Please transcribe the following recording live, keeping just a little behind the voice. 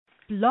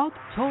Blog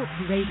Talk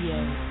Radio.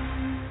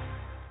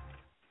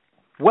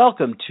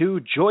 Welcome to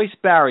Joyce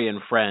Barry and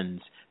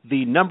Friends,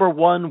 the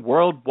 #1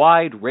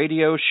 worldwide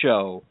radio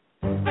show.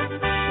 The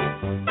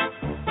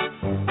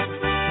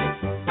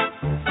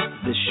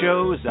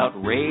show's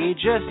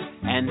outrageous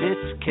and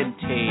it's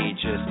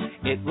contagious.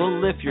 It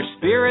will lift your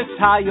spirits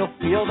high, you'll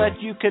feel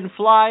that you can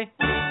fly.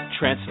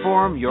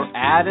 Transform your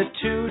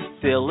attitude,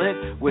 fill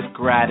it with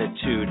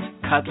gratitude.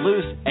 Cut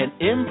loose and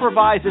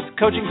improvise. It's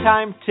coaching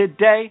time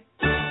today.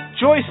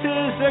 Joyce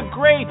is a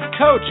great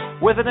coach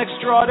with an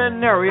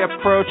extraordinary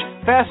approach.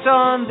 Fast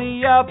on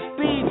the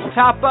upbeat,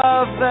 top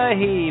of the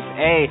heap.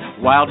 A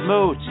wild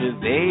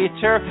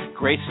motivator,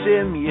 great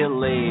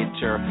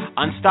stimulator.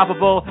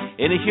 Unstoppable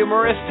in a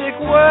humoristic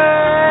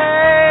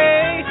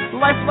way.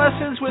 Life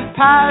lessons with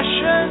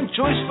passion,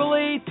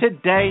 joyfully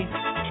today.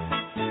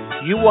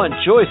 You want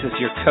Joyce as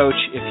your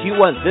coach if you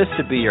want this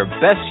to be your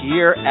best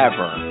year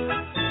ever.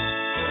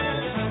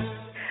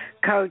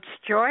 Coach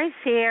Joyce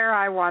here.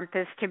 I want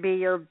this to be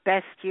your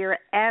best year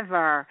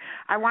ever.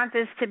 I want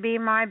this to be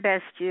my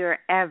best year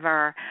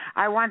ever.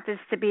 I want this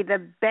to be the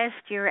best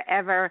year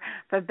ever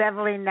for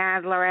Beverly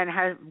Nadler and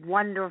her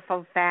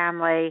wonderful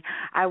family.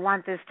 I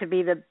want this to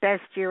be the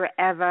best year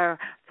ever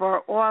for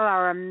all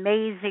our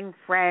amazing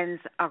friends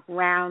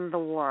around the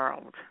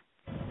world.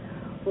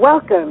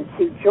 Welcome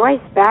to Joyce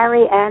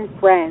Barry and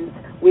Friends.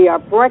 We are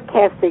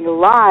broadcasting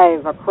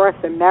live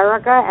across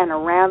America and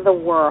around the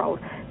world.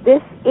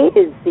 This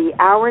is the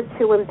Hour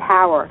to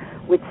Empower,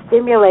 with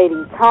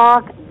stimulating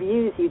talk,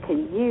 views you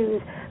can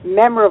use,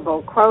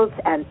 memorable quotes,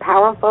 and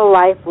powerful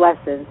life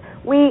lessons.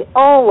 We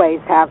always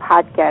have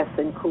hot guests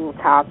and cool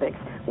topics.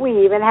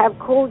 We even have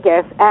cool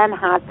guests and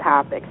hot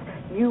topics.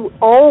 You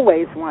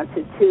always want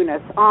to tune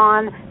us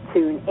on,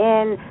 tune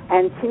in,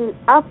 and tune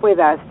up with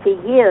us to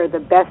hear the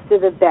best of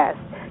the best.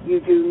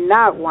 You do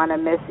not want to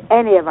miss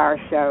any of our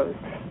shows.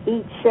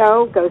 Each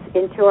show goes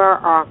into our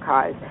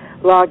archives.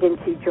 Log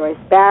into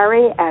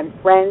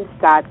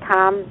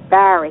JoyceBarryandFriends.com,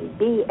 Barry,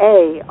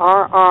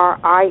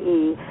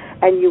 B-A-R-R-I-E,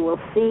 and you will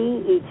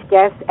see each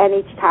guest and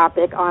each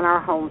topic on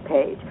our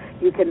homepage.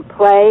 You can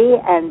play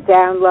and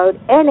download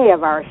any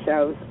of our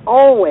shows,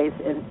 always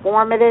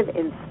informative,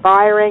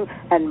 inspiring,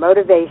 and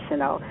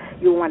motivational.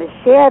 You want to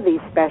share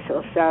these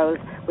special shows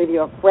with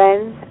your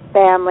friends,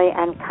 family,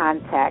 and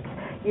contacts.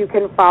 You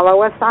can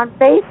follow us on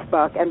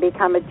Facebook and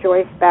become a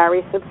Joyce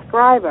Barry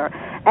subscriber,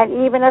 and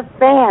even a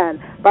fan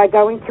by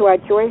going to our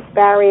Joyce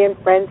Barry and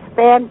Friends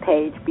fan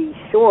page. Be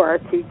sure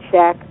to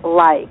check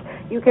like.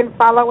 You can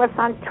follow us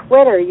on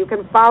Twitter. You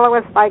can follow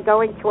us by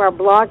going to our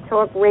Blog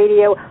Talk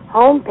Radio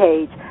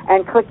homepage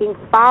and clicking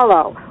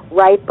follow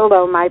right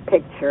below my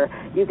picture.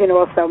 You can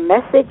also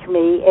message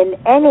me in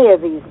any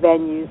of these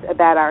venues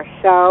about our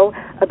show,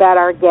 about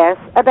our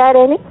guests, about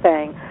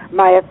anything.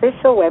 My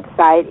official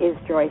website is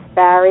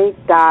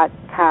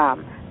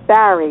joycebarry.com.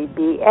 Barry,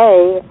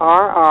 B-A-R-R-I-E.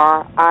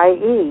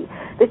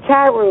 The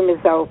chat room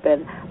is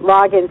open.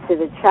 Log into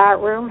the chat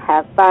room,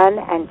 have fun,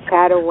 and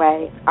chat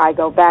away. I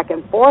go back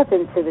and forth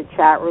into the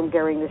chat room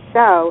during the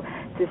show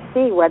to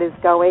see what is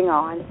going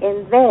on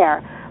in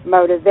there.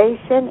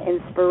 Motivation,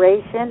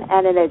 inspiration,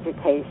 and an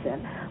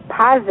education.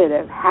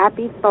 Positive,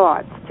 happy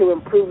thoughts to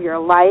improve your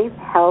life,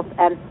 health,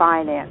 and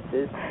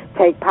finances.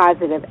 Take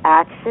positive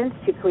actions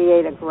to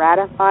create a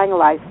gratifying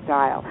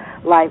lifestyle.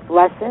 Life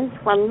lessons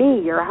from me,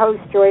 your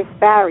host, Joyce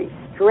Barry,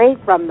 straight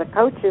from the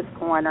Coach's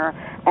Corner,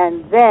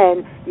 and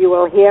then you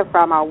will hear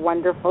from our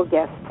wonderful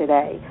guest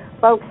today.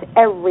 Folks,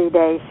 every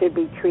day should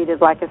be treated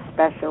like a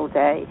special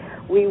day.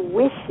 We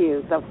wish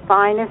you the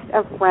finest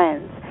of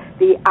friends,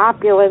 the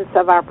opulence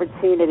of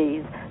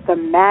opportunities, the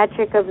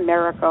magic of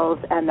miracles,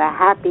 and the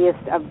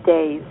happiest of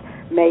days.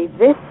 May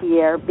this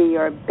year be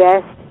your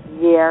best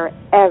year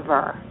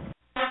ever.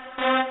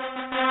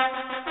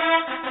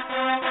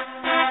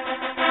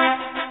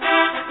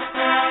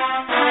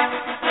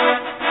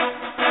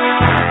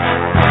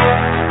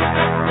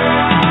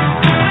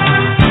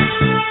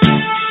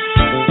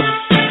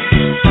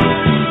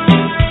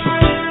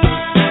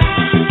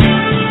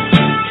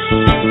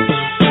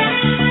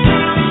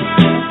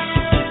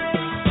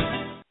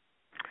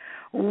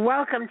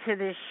 Welcome to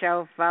this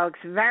show, folks.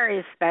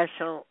 Very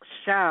special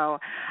show.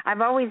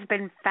 I've always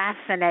been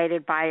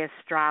fascinated by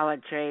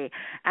astrology,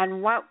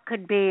 and what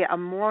could be a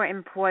more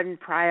important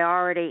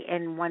priority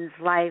in one's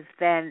life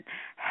than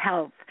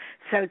health.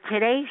 So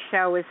today's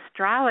show is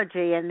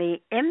astrology and the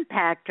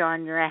impact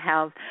on your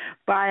health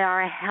by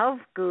our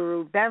health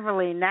guru,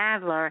 Beverly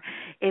Nadler,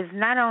 is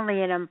not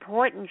only an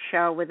important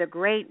show with a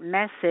great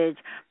message,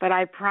 but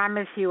I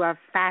promise you a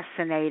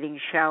fascinating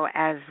show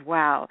as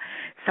well.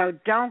 So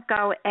don't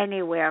go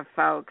anywhere,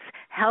 folks.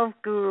 Health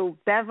guru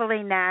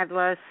Beverly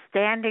Nadler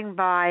standing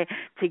by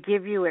to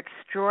give you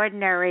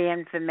extraordinary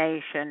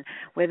information.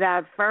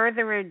 Without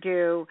further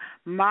ado,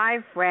 my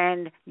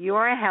friend,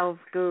 your health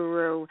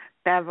guru,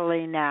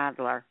 Beverly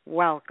Nadler.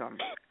 Welcome.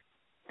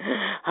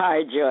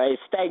 Hi, Joyce.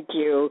 Thank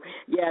you.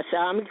 Yes,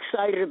 I'm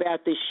excited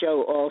about this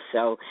show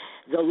also.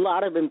 There's a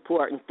lot of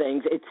important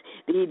things. It's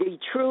the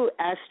true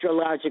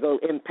astrological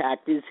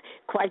impact is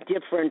quite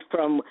different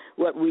from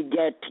what we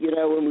get,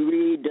 when we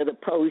read the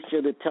Post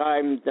or the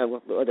Times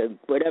or the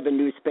whatever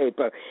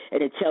newspaper,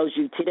 and it tells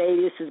you today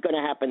this is going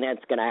to happen,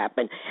 that's going to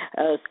happen.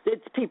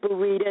 People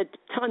read it,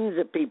 tons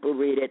of people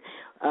read it.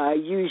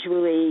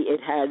 Usually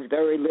it has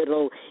very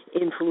little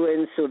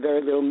influence or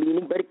very little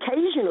meaning, but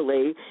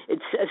occasionally it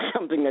says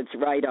something that's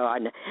right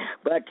on.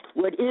 But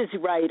what is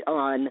right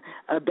on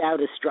about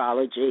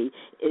astrology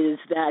is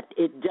that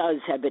it does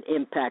have an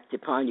impact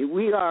upon you.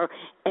 We are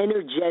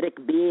energetic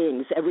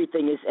beings.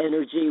 Everything is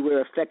energy.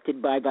 We're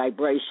affected by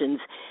vibrations,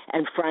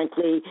 and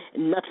frankly,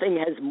 nothing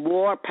has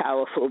more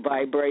powerful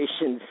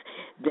vibrations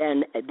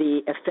than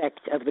the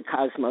effect of the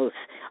cosmos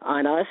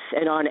on us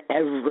and on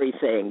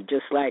everything.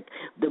 Just like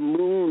the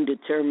moon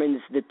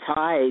determines the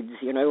tides,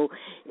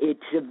 it's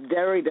a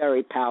very,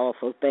 very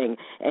powerful thing.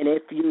 And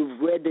if you've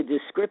read the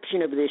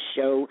description of this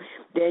show,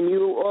 then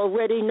you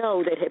already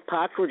know that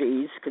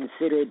Hippocrates,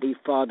 considered the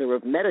father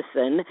of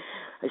medicine,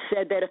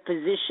 said that a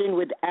physician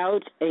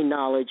without a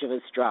knowledge of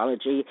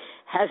astrology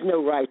has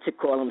no right to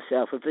call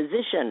himself a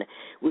physician,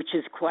 which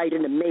is quite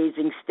an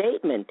amazing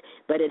statement.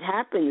 But it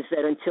happens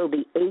that until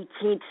the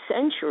 18th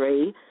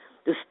century,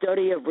 the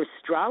study of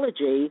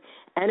astrology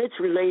and its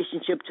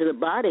relationship to the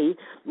body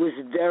was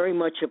very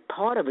much a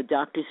part of a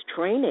doctor's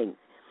training.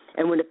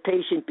 And when a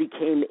patient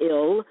became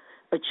ill,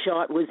 a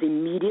chart was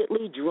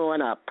immediately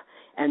drawn up,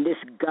 and this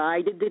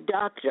guided the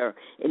doctor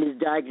in his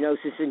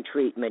diagnosis and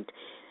treatment.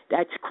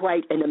 That's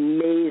quite an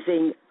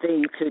amazing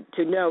thing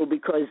to know,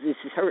 because this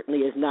certainly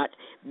is not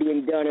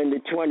being done in the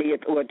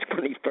 20th or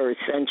 21st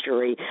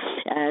century.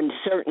 And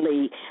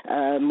certainly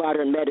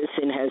modern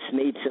medicine has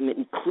made some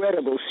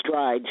incredible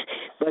strides,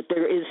 but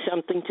there is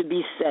something to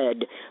be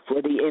said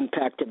for the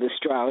impact of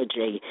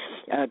astrology.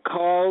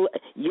 Carl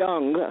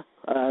Jung,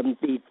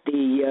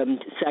 the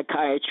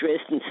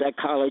psychiatrist and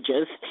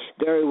psychologist,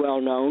 very well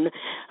known,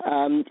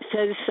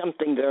 says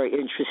something very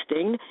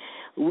interesting.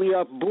 We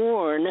are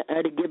born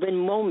at a given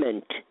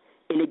moment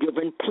in a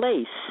given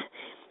place,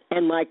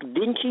 and like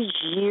vintage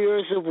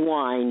years of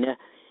wine,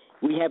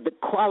 we have the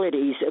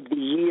qualities of the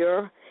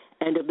year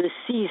and of the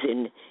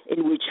season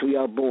in which we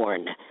are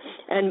born.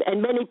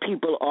 And many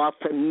people are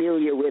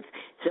familiar with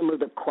some of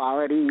the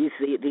qualities,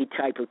 the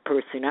type of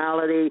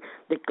personality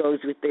that goes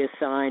with their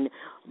sign,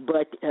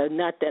 but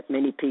not that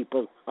many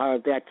people are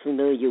that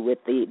familiar with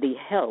the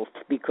health,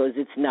 because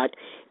it's not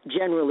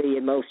generally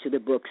in most of the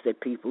books that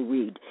people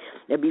read.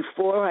 Now,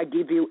 before I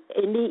give you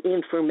any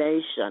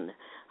information,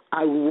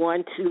 I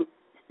want to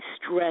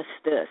stress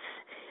this,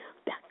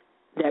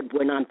 that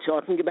when I'm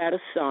talking about a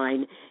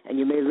sign, and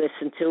you may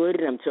listen to it,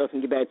 and I'm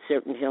talking about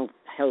certain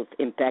health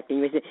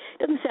impacting, it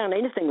doesn't sound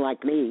anything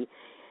like me.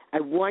 I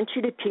want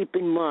you to keep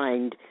in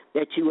mind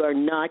that you are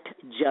not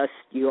just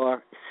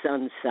your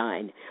sun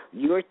sign.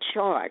 Your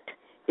chart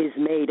is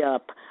made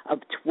up of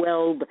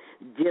 12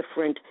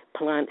 different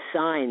plant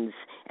signs,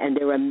 and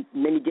there are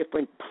many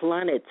different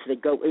planets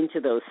that go into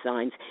those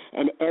signs,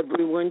 and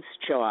everyone's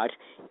chart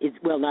is,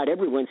 well, not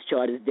everyone's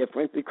chart is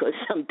different, because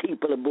some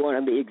people are born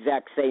on the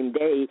exact same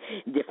day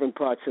in different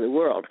parts of the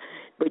world,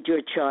 but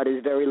your chart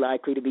is very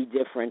likely to be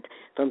different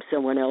from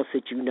someone else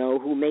that you know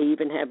who may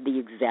even have the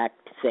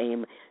exact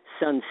same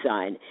sun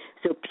sign.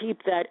 So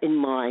keep that in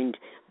mind,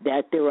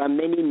 that there are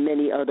many,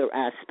 many other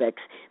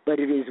aspects, but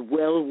it is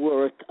well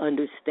worth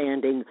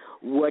understanding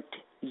what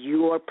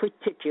your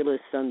particular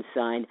sun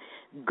sign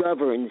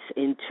governs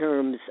in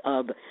terms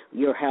of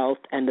your health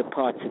and the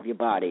parts of your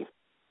body.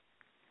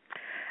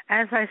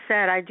 As I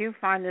said, I do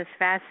find this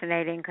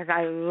fascinating because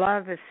I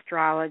love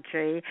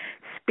astrology.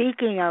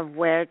 Speaking of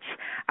which,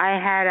 I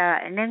had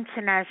an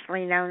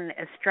internationally known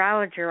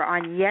astrologer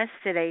on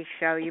yesterday's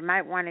show. You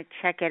might want to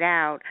check it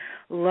out.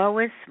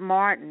 Lois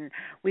Martin.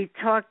 We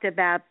talked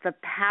about the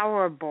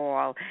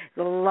Powerball.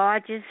 The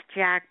largest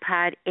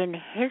jackpot in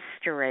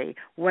history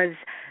was,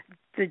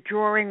 the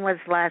drawing was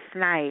last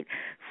night.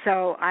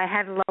 So I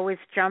had Lois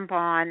jump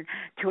on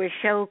to a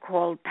show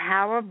called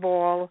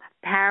Powerball,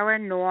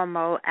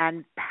 Paranormal,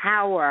 and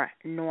Power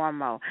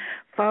Normal.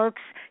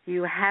 Folks,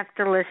 you have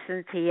to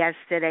listen to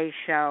yesterday's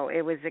show.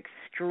 It was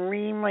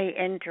extremely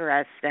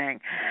interesting.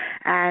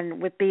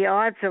 And with the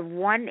odds of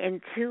 1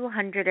 in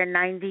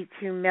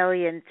 292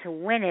 million to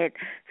win it,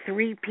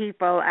 3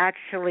 people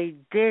actually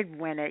did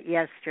win it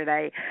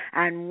yesterday.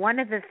 And one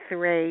of the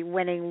 3,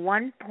 winning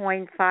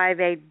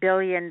 $1.58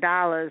 billion,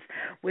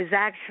 was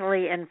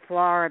actually in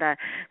Florida.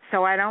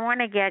 So I don't want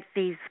to get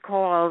these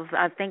calls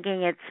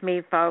thinking it's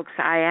me, folks.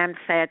 I am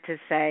sad to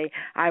say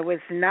I was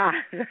not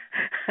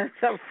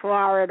the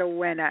Florida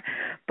winner,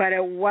 but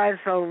it was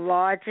the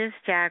largest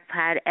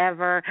jackpot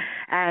ever,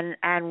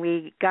 and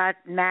we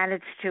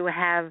managed to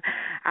have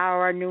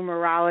our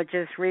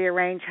numerologist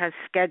rearrange her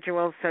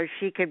schedule so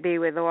she could be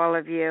with all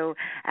of you,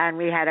 and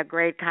we had a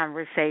great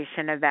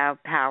conversation about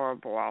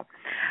Powerball.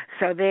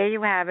 So there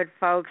you have it,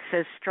 folks.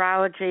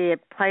 Astrology,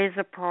 it plays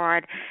a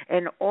part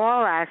in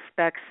all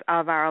aspects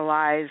of our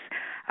lives,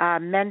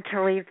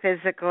 mentally,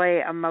 physically,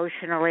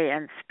 emotionally,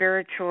 and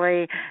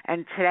spiritually.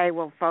 And today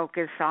we'll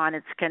focus on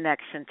its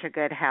connection to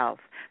good health.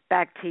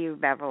 Back to you,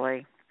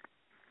 Beverly.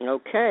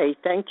 Okay,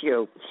 thank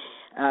you.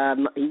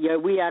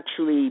 We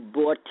actually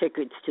bought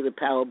tickets to the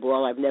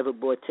Powerball. I've never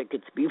bought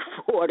tickets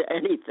before to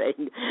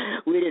anything.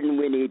 We didn't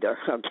win either,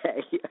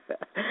 okay?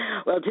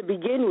 Well, to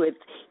begin with,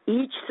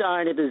 each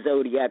sign of the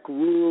zodiac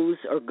rules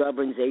or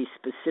governs a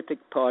specific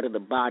part of the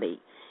body.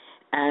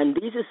 And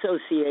these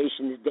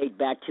associations date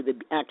back to the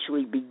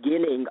actually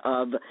beginning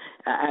of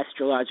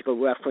astrological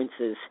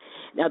references.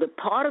 Now, the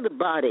part of the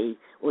body,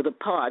 or the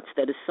parts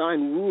that a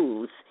sign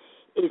rules,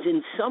 is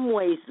in some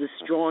ways the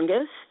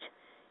strongest,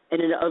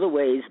 and in other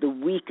ways the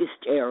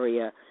weakest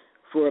area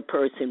for a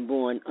person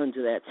born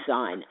under that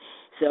sign.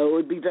 So it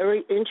would be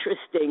very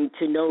interesting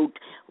to note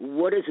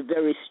what is a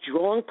very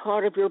strong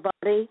part of your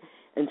body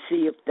and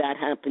see if that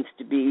happens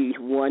to be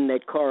one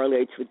that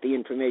correlates with the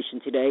information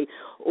today,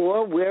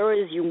 or where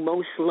is you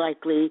most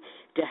likely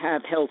to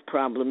have health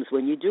problems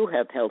when you do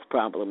have health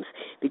problems.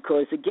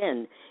 Because,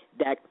 again,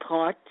 that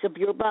part of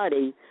your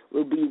body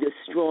will be the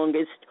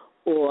strongest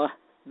or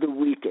the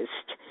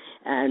weakest.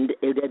 And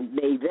it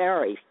may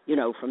vary,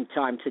 from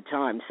time to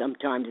time.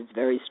 Sometimes it's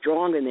very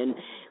strong, and then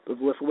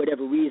for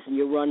whatever reason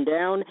you run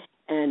down,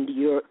 and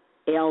your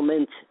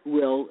ailment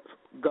will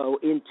go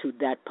into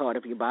that part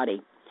of your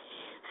body.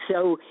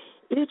 So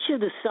each of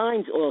the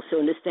signs also,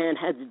 understand,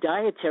 has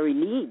dietary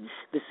needs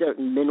for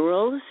certain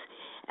minerals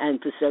and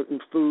for certain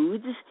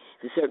foods,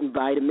 for certain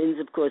vitamins,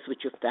 of course,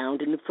 which are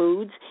found in the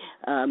foods.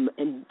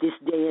 In this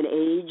day and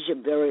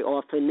age, very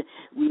often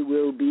we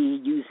will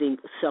be using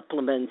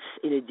supplements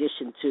in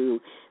addition to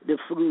the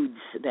foods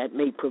that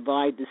may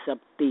provide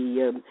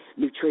the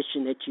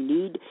nutrition that you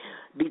need,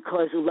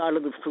 because a lot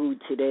of the food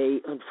today,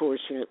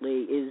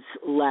 unfortunately, is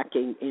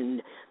lacking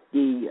in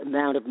the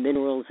amount of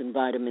minerals and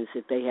vitamins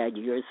that they had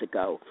years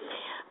ago.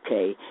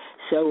 Okay,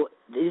 so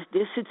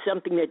this is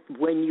something that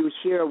when you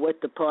hear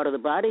what the part of the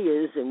body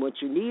is and what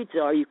your needs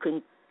are, you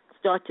can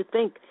start to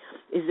think,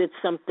 is it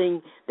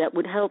something that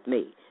would help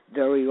me?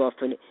 Very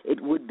often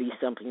it would be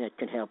something that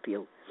can help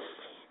you.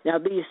 Now,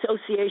 the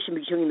association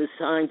between the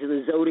signs of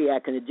the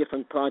zodiac and the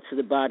different parts of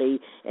the body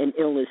and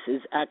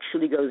illnesses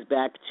actually goes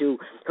back to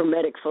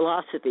Hermetic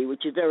philosophy,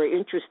 which is very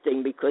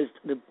interesting because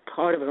the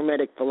part of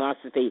Hermetic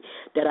philosophy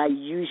that I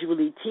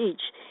usually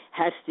teach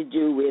has to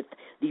do with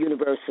the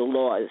universal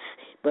laws.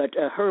 But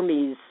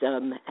Hermes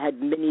had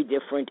many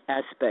different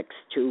aspects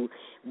to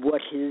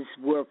what his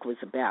work was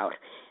about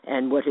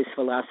and what his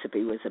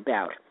philosophy was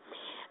about.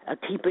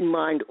 Keep in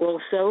mind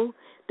also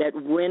that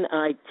when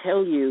I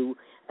tell you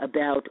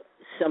about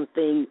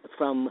something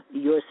from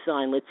your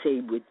sign, let's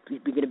say we're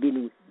going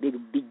to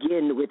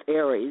begin with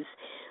Aries,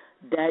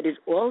 that it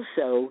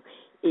also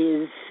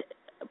is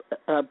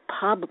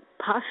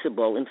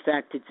possible, in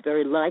fact, it's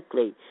very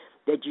likely,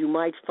 that you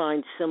might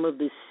find some of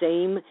the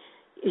same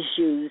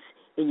issues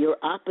in your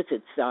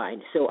opposite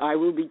sign. So I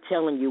will be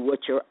telling you what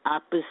your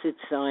opposite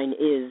sign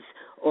is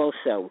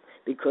also,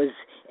 because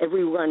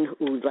everyone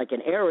who's like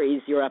an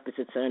Aries, your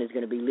opposite sign is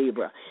going to be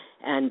Libra.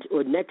 And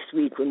or next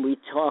week when we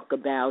talk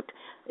about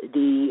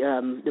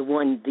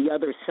the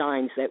other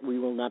signs that we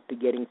will not be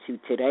getting to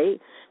today,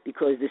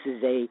 because this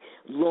is a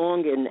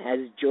long and,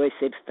 as Joyce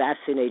said,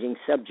 fascinating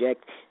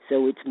subject,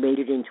 so it's made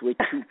it into a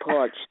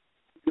two-part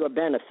to your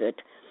benefit.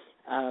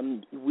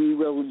 You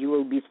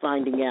will be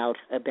finding out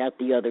about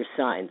the other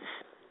signs.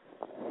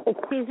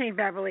 Excuse me,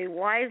 Beverly,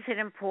 why is it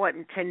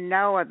important to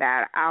know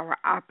about our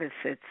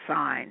opposite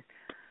sign?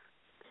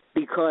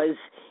 Because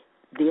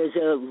there's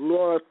a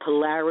law of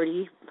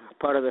polarity,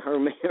 part of the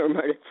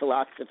Hermetic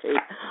philosophy,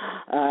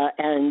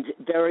 and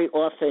very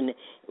often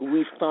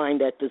we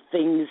find that the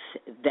things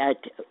that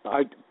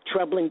are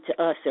troubling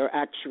to us are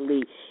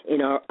actually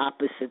in our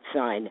opposite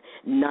sign,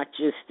 not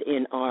just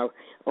in our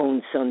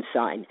own sun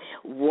sign.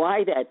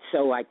 Why that's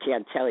so, I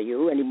can't tell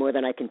you any more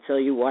than I can tell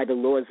you why the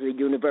laws of the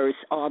universe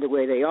are the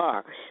way they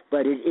are,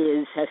 but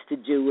it has to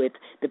do with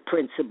the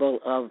principle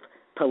of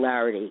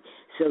polarity.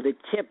 So the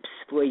tips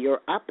for your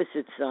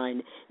opposite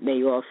sign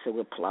may also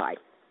apply.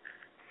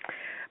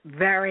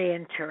 Very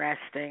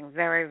interesting.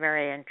 Very,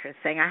 very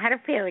interesting. I had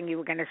a feeling you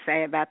were going to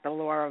say about the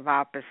law of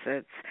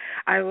opposites.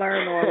 I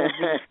learned all of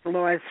these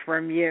laws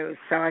from you,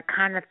 so I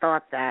kind of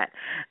thought that.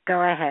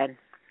 Go ahead.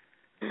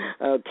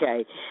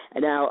 Okay.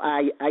 Now,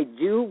 I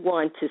do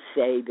want to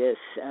say this.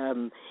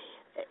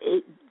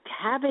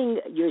 Having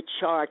your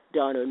chart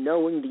done or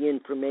knowing the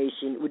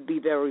information would be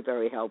very,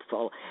 very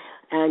helpful.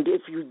 And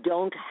if you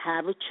don't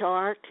have a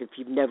chart, if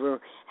you've never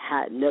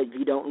if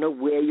you don't know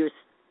where your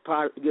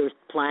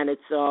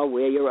planets are,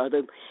 where your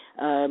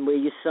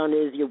sun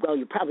is,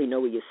 you probably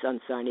know where your sun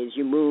sign is,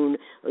 your moon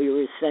or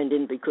your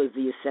ascendant, because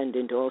the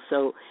ascendant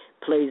also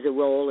plays a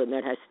role, and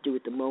that has to do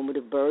with the moment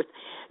of birth.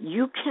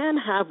 You can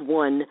have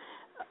one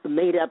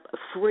made up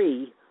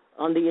free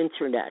on the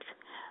internet.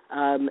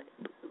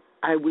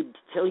 I would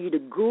tell you to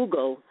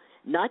Google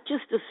not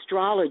just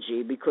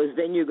astrology, because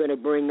then you're going to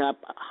bring up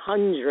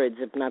hundreds,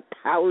 if not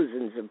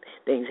thousands of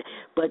things,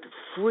 but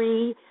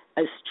free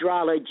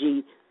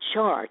astrology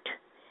chart.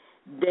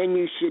 Then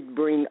you should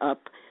bring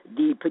up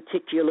the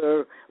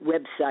particular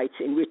websites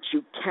in which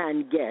you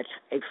can get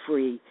a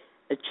free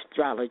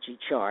astrology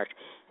chart.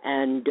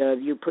 And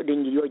you put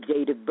in your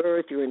date of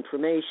birth, your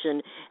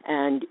information,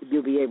 and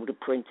you'll be able to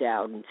print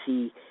out and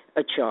see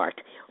a chart.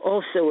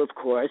 Also, of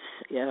course,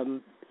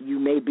 you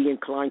may be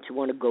inclined to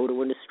want to go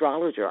to an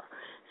astrologer.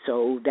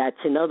 So that's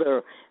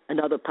another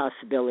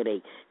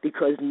possibility,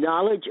 because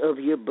knowledge of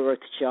your birth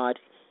chart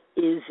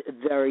is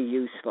very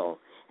useful.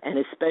 And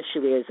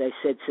especially, as I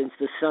said, since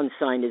the sun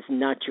sign is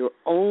not your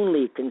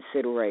only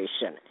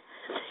consideration.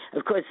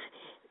 Of course,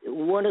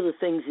 one of the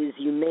things is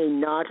you may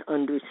not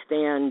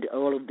understand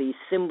all of these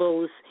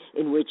symbols,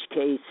 in which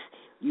case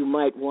you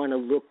might want to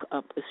look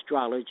up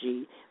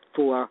astrology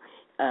for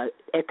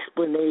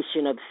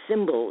explanation of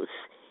symbols,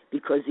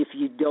 because if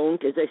you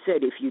don't, as I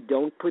said, if you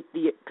don't put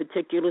the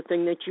particular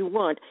thing that you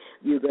want,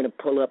 you're going to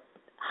pull up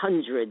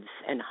hundreds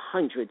and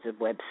hundreds of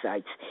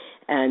websites,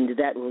 and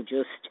that will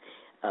just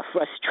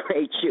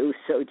frustrate you,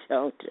 so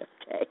don't,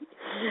 okay?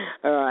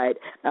 All right.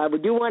 We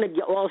do want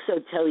to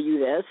also tell you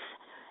this.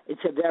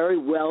 It's a very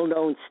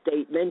well-known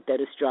statement that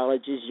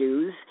astrologers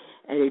use,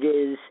 and it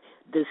is,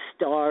 the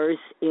stars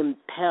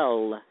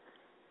impel,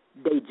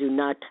 they do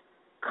not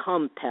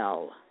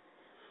compel.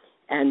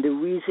 And the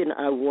reason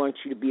I want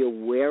you to be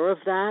aware of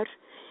that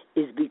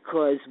is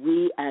because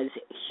we as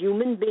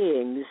human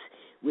beings,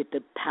 with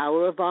the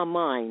power of our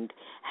mind,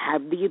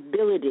 have the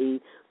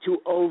ability to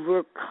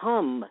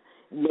overcome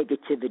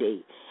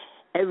negativity.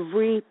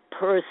 Every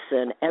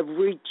person,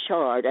 every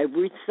chart,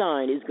 every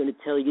sign is going to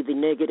tell you the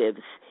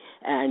negatives,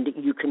 and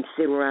you can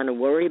sit around and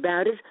worry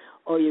about it,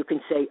 or you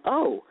can say,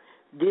 oh,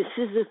 this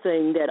is the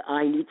thing that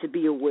I need to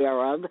be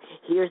aware of.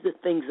 Here's the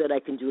things that I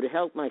can do to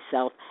help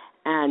myself,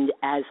 and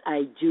as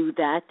I do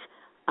that,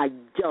 I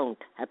don't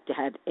have to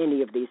have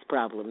any of these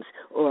problems,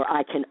 or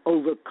I can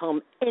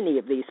overcome any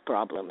of these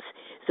problems.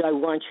 So I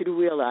want you to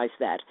realize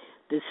that.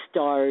 The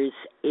stars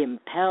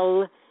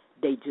impel,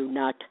 they do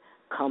not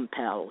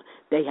compel.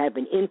 They have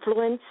an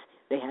influence,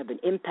 they have an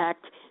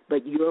impact,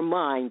 but your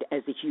mind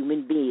as a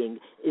human being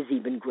is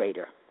even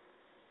greater.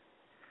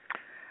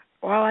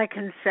 All I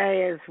can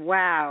say is,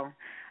 wow,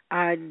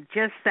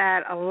 just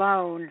that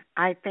alone,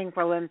 I think,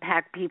 will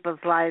impact people's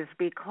lives,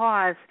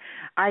 because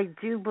I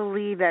do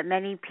believe that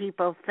many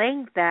people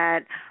think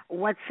that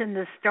what's in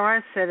the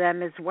stars for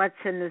them is what's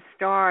in the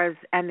stars,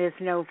 and there's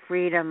no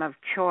freedom of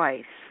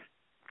choice.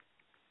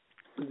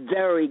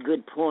 Very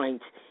good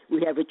point.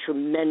 We have a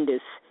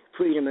tremendous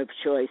freedom of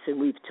choice, and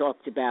we've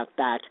talked about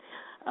that.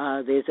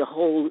 There's a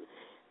whole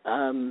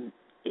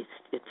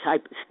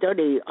type of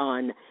study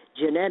on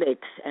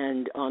genetics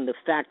and on the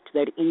fact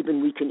that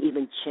we can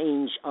even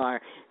change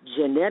our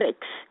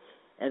genetics.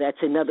 And that's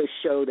another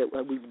show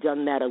that we've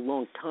done that a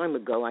long time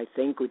ago, I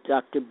think, with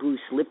Dr. Bruce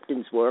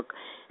Lipton's work,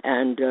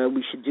 and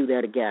we should do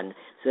that again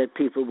so that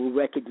people will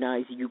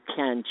recognize you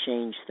can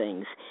change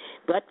things.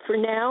 But for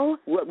now,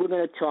 what we're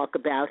going to talk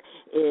about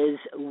is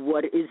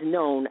what is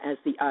known as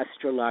the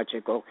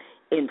astrological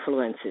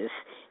influences.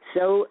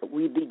 So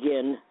we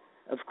begin,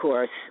 of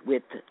course,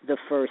 with the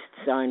first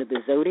sign of the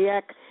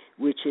zodiac,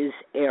 which is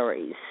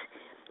Aries.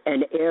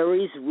 And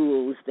Aries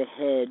rules the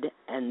head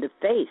and the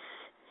face.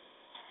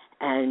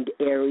 And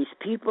Aries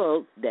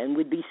people then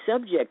would be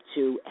subject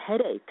to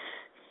headaches,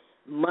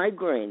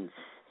 migraines,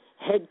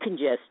 head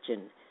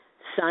congestion,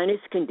 sinus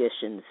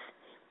conditions.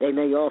 They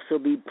may also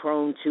be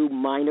prone to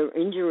minor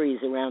injuries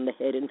around the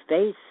head and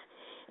face,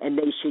 and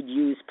they should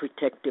use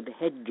protective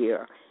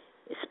headgear,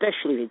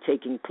 especially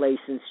taking place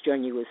in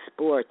strenuous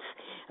sports.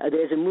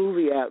 There's a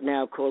movie out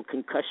now called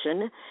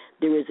Concussion.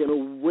 There is an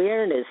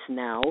awareness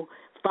now,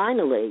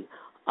 finally,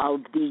 of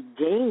the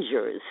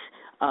dangers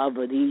of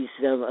these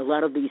a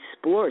lot of these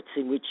sports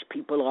in which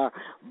people are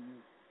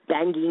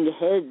banging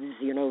heads,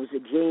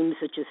 games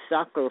such as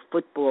soccer,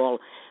 football,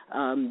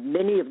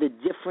 many of the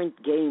different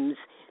games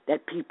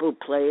that people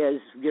play as,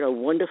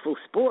 wonderful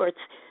sports,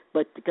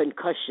 but the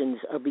concussions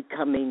are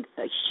becoming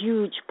a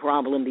huge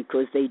problem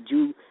because they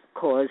do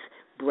cause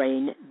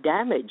brain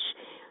damage.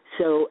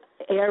 So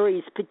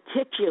Aries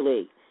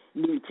particularly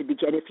need to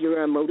begin. If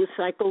you're on a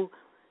motorcycle,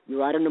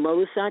 you're out on a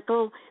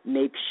motorcycle,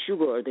 make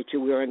sure that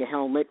you're wearing a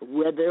helmet,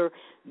 whether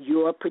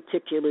your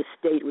particular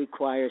state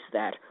requires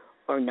that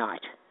or not.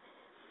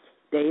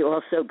 They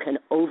also can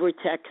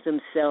overtax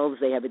themselves.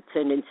 They have a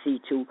tendency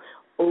to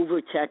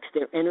overtax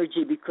their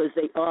energy because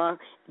they are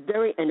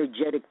very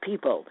energetic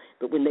people.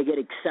 But when they get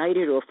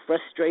excited or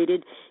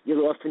frustrated,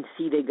 you'll often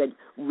see they get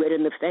red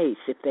in the face.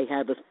 If they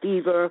have a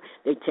fever,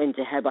 they tend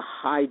to have a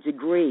high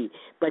degree.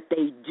 But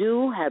they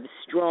do have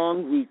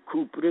strong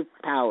recuperative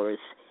powers,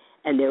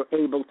 and they're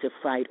able to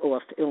fight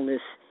off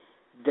illness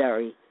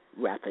very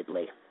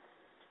rapidly.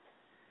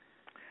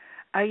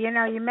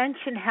 You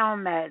mentioned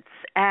helmets,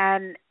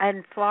 and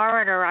in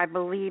Florida, I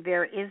believe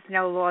there is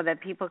no law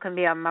that people can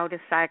be on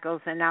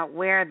motorcycles and not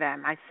wear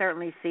them. I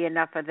certainly see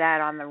enough of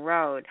that on the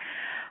road.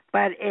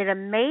 But it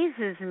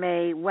amazes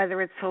me,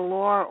 whether it's a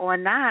law or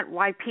not,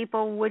 why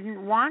people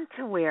wouldn't want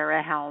to wear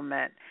a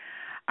helmet.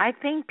 I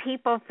think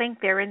people think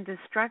they're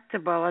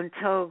indestructible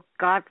until,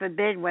 God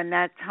forbid, when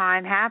that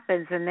time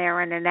happens and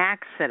they're in an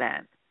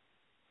accident.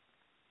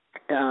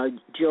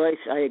 Joyce,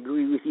 I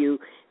agree with you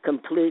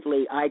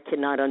completely. I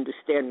cannot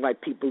understand why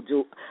people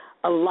do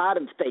a lot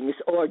of things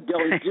or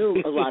don't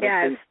do a lot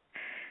yes. of things.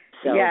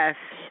 So yes.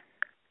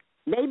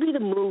 Maybe the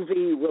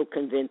movie will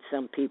convince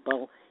some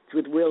people. It's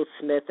with Will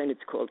Smith, and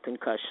it's called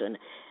Concussion.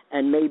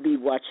 And maybe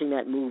watching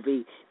that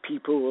movie,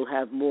 people will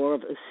have more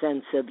of a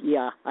sense of,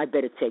 yeah, I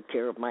better take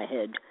care of my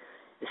head,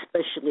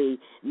 especially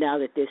now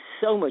that there's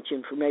so much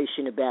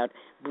information about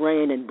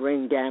brain and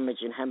brain damage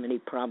and how many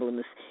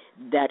problems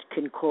that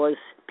can cause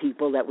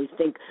people that we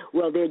think,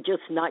 well, they're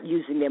just not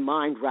using their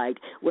mind right.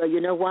 Well, you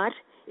know what?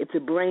 If the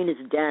brain is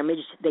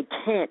damaged, they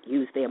can't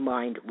use their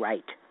mind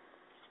right.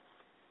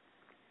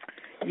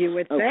 You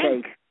would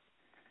think.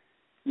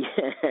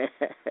 Yeah.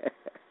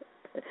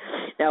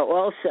 Now,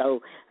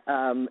 also,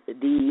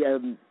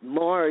 the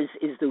Mars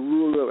is the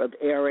ruler of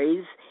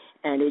Aries,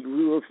 and it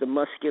rules the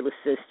muscular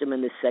system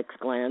and the sex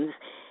glands.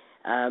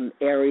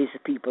 Aries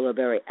people are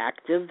very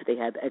active. They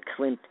have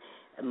excellent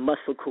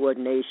muscle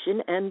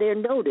coordination, and they're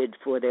noted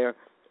for their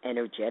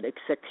energetic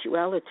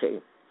sexuality.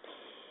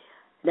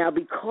 Now,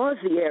 because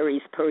the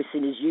Aries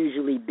person is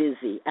usually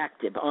busy,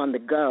 active, on the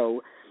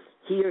go,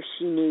 he or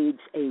she needs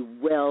a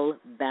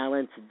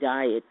well-balanced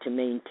diet to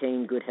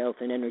maintain good health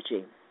and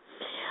energy.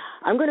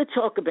 I'm going to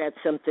talk about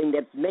something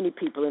that many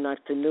people are not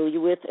familiar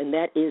with, and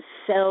that is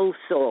cell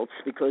salts,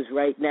 because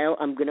right now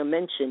I'm going to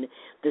mention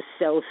the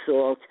cell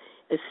salt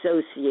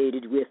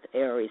associated with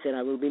Aries, and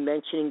I will be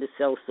mentioning the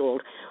cell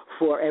salt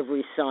for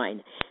every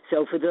sign.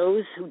 So for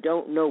those who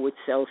don't know what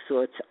cell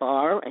salts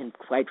are, and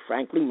quite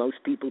frankly, most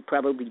people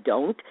probably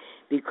don't,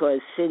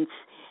 because since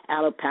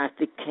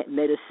allopathic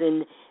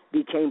medicine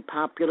became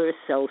popular,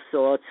 cell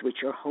salts,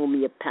 which are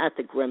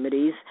homeopathic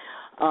remedies,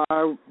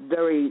 are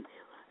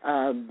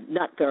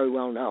not very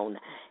well known.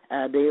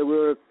 They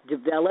were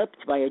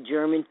developed by a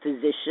German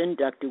physician,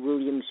 Dr.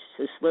 William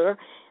Schussler,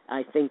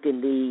 I think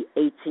in the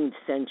 18th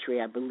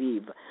century, I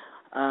believe.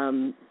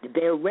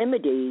 They're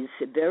remedies,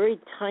 very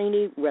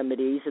tiny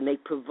remedies, and they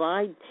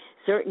provide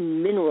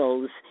certain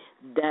minerals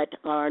that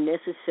are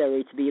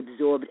necessary to be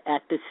absorbed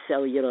at the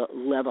cellular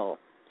level.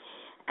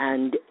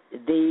 And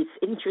it's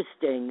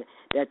interesting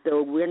that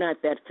though we're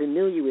not that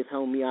familiar with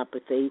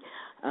homeopathy,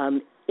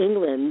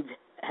 England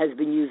has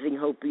been using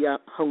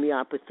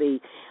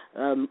homeopathy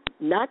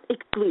not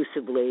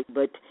exclusively,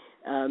 but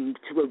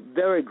to a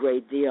very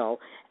great deal.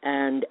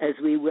 And as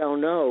we well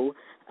know,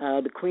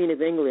 the Queen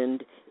of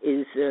England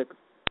is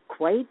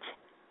quite,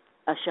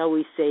 shall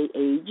we say,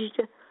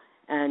 aged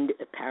and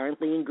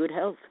apparently in good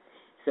health.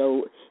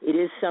 So it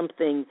is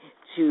something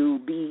to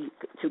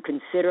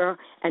consider.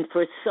 And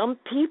for some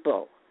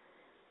people,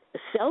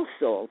 cell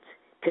salt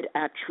could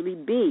actually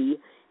be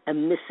a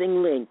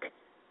missing link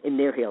in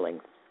their healing.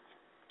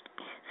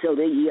 So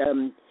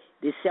the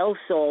cell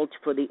salt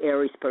for the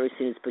Aries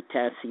person is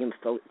potassium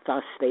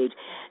phosphate.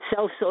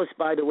 Cell salts,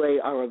 by the way,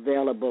 are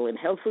available in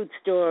health food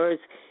stores.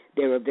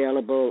 They're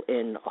available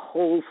in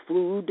Whole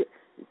Food,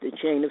 the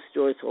chain of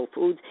stores, Whole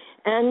Foods,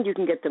 and you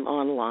can get them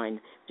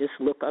online. Just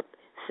look up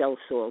cell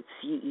salt,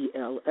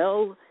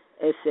 CELLSALTS,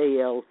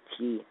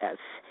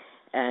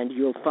 and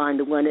you'll find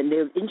the one. And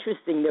they're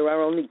interesting. There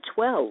are only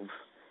 12,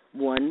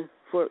 one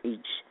for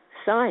each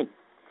sign.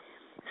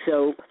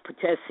 So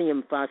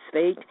potassium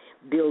phosphate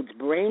builds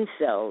brain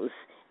cells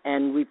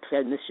and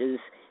replenishes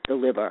the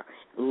liver.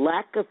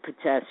 Lack of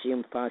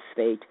potassium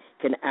phosphate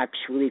can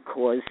actually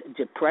cause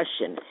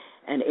depression,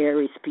 and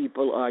Aries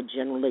people are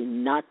generally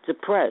not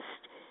depressed.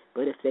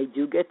 But if they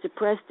do get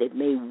depressed, it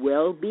may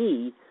well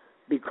be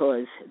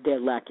because they're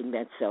lacking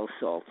that cell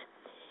salt.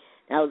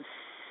 Now,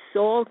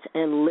 salt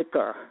and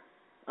liquor,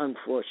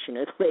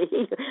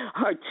 unfortunately,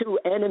 are two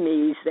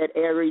enemies that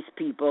Aries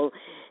people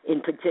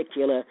in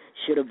particular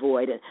should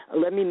avoid.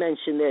 Let me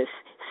mention this.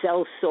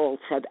 Cell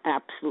salts have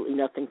absolutely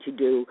nothing to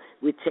do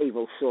with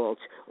table salt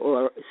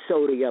or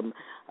sodium,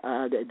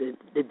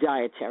 the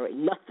dietary.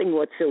 Nothing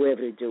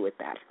whatsoever to do with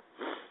that.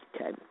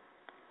 Okay.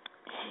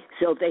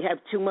 So if they have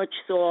too much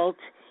salt,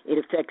 it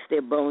affects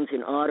their bones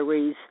and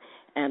arteries,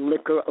 and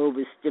liquor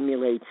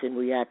overstimulates and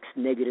reacts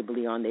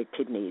negatively on their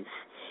kidneys.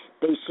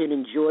 They should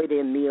enjoy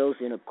their meals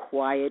in a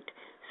quiet,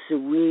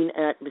 serene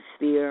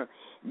atmosphere,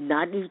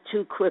 not eat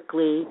too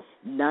quickly,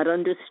 not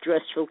under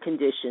stressful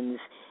conditions,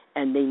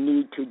 and they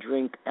need to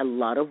drink a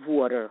lot of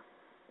water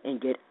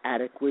and get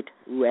adequate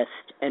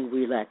rest and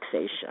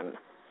relaxation.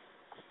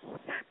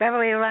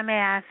 Beverly, let me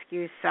ask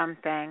you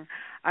something,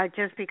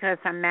 just because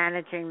I'm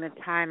managing the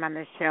time on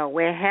the show.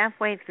 We're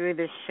halfway through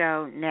the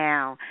show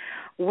now.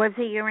 Was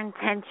it your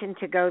intention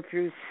to go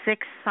through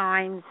 6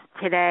 signs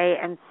today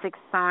and 6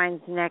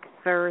 signs next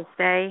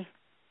Thursday?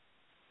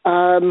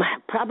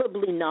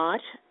 Probably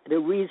not. The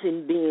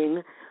reason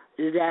being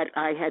that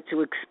I had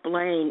to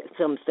explain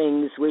some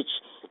things which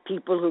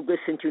people who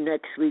listen to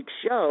next week's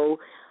show,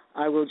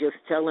 I will just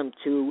tell them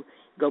to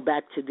go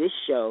back to this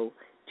show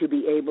to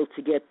be able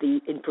to get the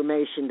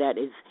information that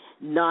is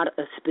not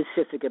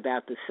specific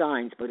about the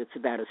signs, but it's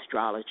about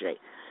astrology.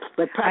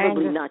 But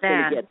probably not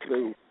going to get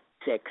through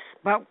 6.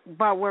 But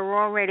we're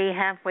already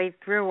halfway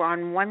through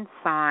on one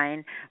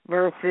sign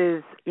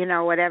versus,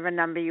 whatever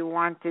number you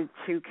wanted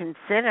to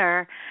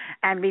consider.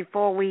 And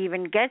before we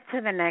even get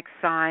to the next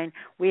sign,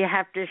 we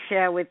have to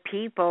share with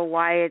people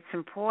why it's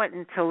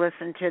important to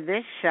listen to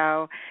this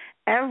show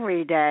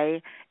every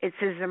day. It's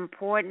as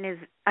important as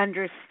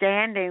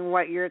understanding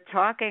what you're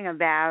talking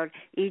about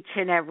each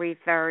and every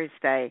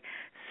Thursday.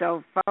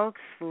 So,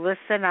 folks,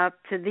 listen up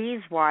to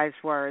these wise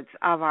words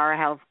of our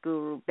health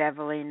guru,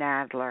 Beverly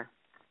Nadler.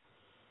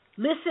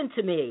 Listen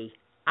to me.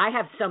 I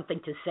have something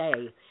to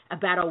say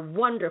about a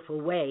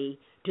wonderful way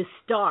to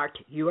start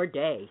your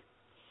day,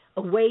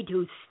 a way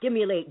to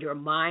stimulate your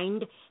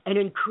mind and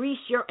increase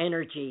your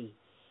energy,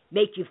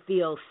 make you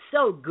feel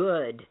so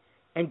good.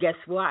 And guess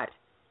what?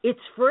 It's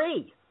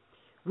free.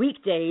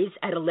 Weekdays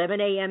at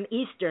 11 a.m.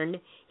 Eastern,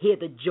 hear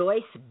the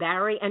Joyce,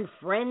 Barry, and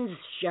Friends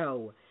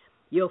show.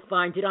 You'll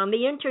find it on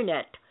the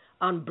Internet,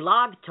 on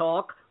Blog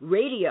Talk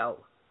Radio.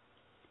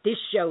 This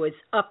show is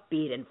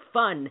upbeat and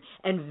fun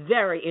and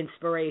very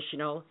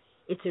inspirational.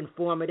 It's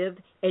informative,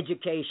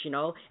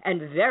 educational,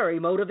 and very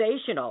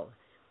motivational.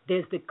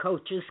 There's the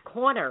Coach's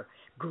Corner,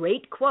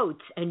 great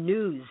quotes and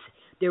news.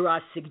 There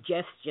are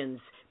suggestions,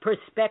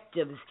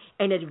 perspectives,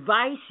 and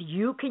advice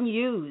you can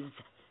use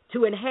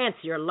to enhance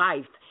your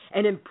life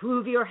and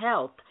improve your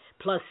health,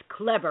 plus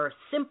clever,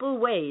 simple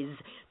ways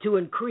to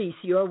increase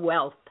your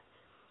wealth.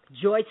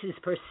 Joyce's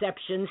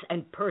perceptions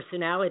and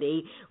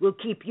personality will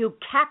keep you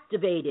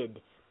captivated,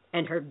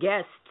 and her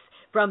guests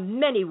from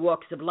many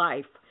walks of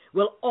life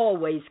will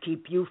always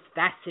keep you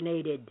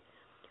fascinated.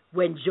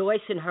 When Joyce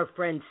and her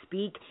friends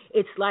speak,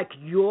 it's like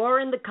you're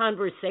in the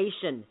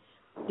conversation.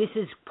 This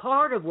is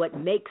part of what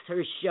makes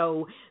her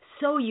show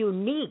so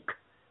unique,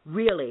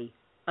 really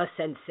a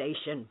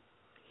sensation.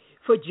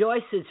 For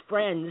Joyce's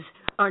friends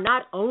are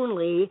not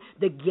only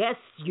the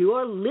guests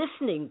you're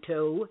listening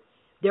to,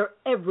 they're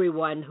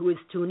everyone who is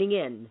tuning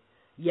in.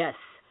 Yes,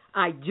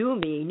 I do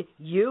mean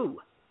you.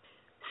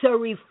 So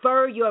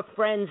refer your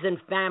friends and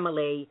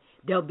family.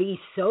 They'll be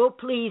so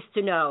pleased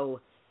to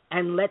know.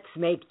 And let's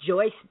make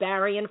Joyce,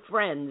 Barry, and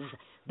Friends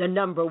the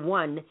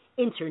 #1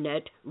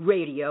 Internet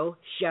radio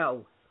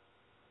show.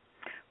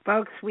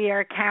 Folks, we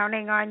are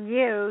counting on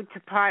you to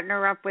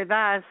partner up with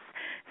us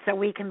so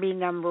we can be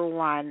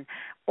 #1.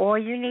 All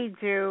you need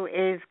to do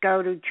is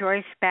go to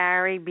Joyce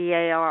Barry,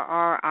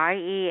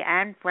 Barrie,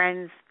 and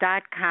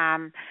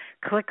Friends.com.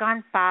 Click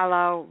on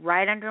follow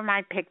right under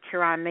my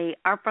picture on the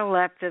upper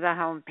left of the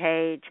home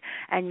page,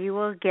 and you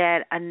will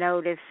get a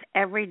notice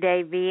every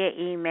day via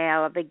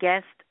email of the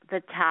guest,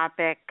 the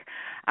topic,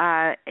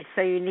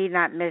 so you need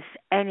not miss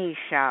any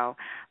show.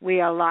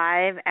 We are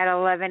live at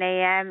 11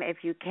 a.m.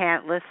 If you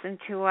can't listen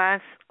to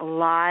us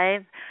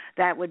live,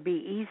 that would be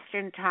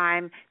Eastern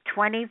Time,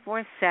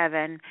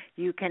 24/7.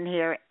 You can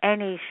hear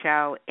any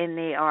show in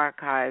the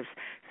archives.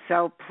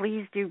 So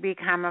please do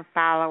become a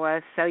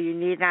follower so you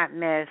need not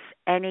miss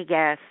any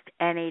guest,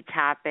 any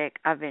topic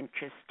of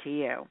interest to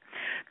you.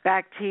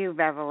 Back to you,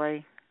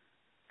 Beverly.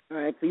 All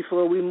right,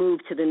 before we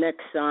move to the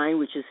next sign,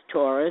 which is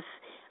Taurus,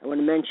 I want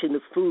to mention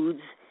the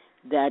foods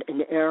that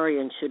an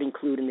Aryan should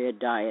include in their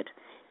diet.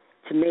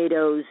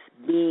 Tomatoes,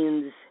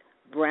 beans,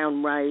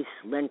 brown rice,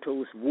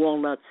 lentils,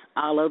 walnuts,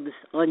 olives,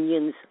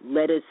 onions,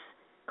 lettuce,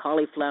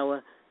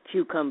 cauliflower,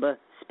 cucumber,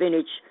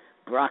 spinach,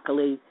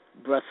 broccoli,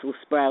 Brussels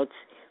sprouts,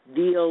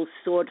 veal,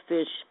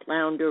 swordfish,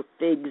 flounder,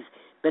 figs,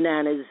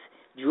 bananas,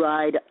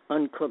 dried,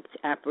 uncooked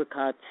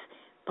apricots,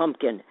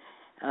 pumpkin.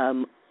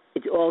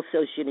 It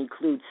also should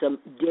include some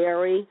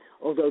dairy,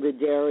 although the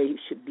dairy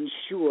should be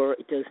sure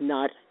it does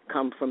not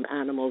come from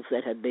animals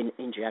that have been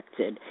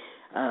injected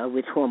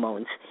with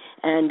hormones.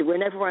 And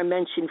whenever I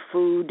mention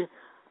food,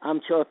 I'm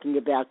talking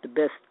about the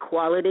best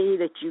quality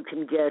that you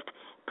can get,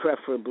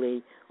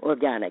 preferably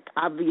organic.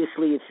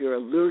 Obviously, if you're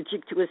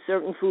allergic to a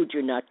certain food,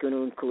 you're not going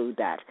to include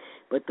that.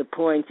 But the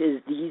point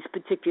is these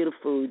particular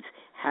foods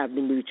have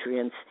the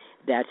nutrients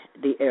that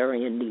the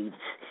Aryan needs.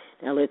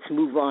 Now let's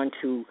move on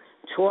to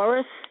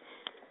Taurus.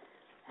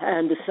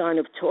 And the sign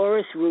of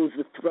Taurus rules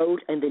the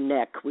throat and the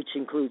neck, which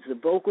includes the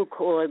vocal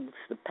cords,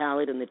 the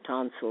palate, and the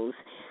tonsils.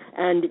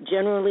 And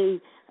generally,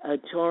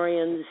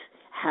 Taurians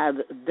have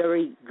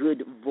very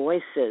good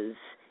voices.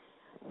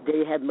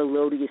 They have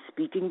melodious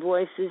speaking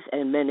voices,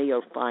 and many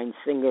are fine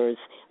singers.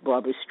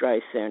 Barbra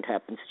Streisand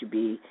happens to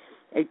be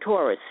a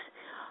Taurus.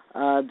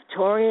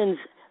 Taurians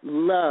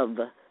love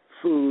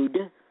food,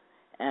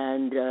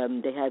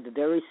 and they have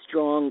very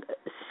strong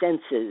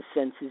senses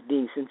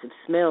being sense of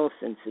smell,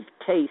 sense of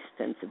taste,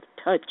 sense of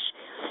touch.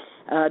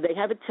 They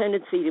have a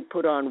tendency to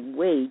put on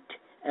weight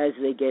as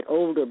they get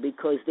older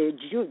because they're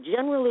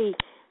generally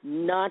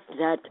not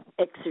that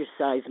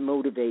exercise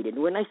motivated.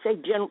 When I say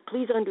gentle,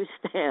 please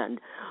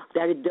understand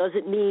that it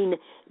doesn't mean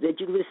that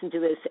you listen to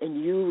this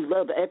and you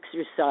love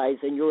exercise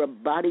and you're a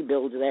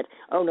bodybuilder that,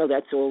 oh no,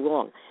 that's all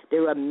wrong.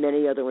 There are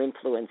many other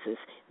influences.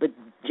 But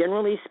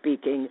generally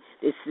speaking,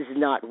 this is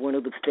not one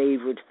of the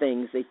favorite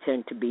things. They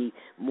tend to be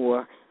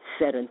more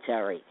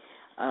sedentary.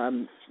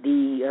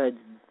 The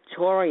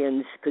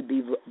Taurians could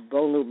be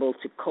vulnerable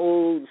to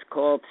colds,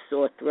 coughs,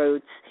 sore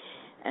throats,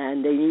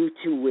 and they need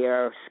to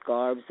wear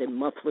scarves and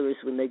mufflers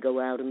when they go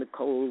out in the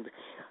cold.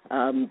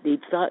 The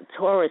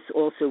Taurus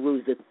also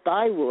rules the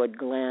thyroid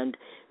gland,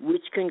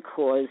 which can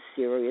cause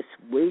serious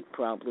weight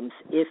problems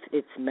if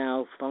it's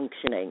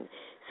malfunctioning.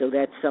 So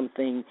that's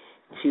something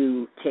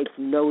to take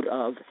note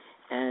of.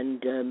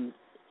 And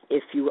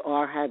if you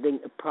are having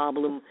a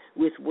problem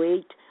with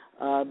weight,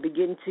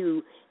 begin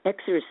to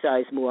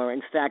exercise more.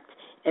 In fact,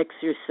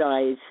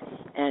 exercise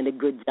and a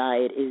good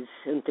diet is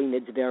something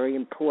that's very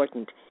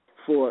important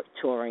for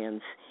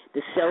Taurians.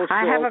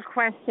 I have a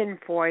question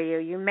for you.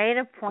 You made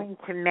a point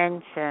to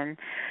mention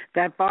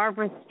that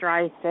Barbara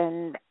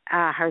Streisand,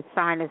 her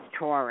sign is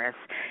Taurus.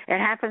 It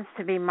happens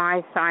to be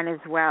my sign as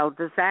well.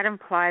 Does that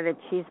imply that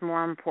she's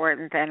more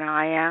important than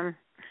I am?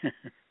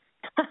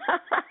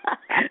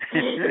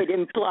 It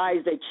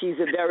implies that she's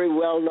a very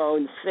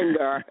well-known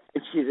singer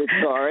and she's a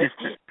Taurus.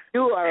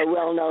 You are a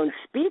well-known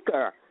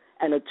speaker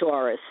and a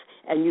Taurus,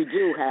 and you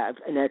do have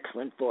an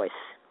excellent voice.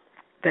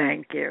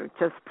 Thank you.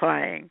 Just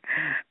playing.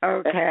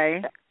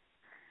 Okay.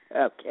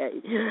 Okay.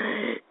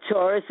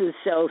 Taurus's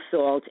cell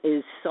salt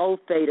is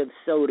sulfate of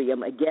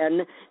sodium.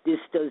 Again, this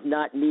does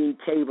not mean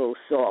table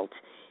salt.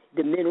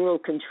 The mineral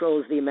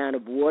controls the amount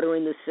of water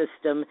in the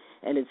system,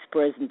 and it's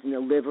present in the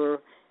liver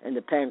and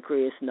the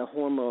pancreas and the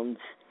hormones,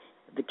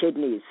 the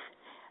kidneys.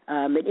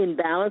 An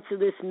imbalance of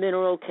this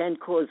mineral can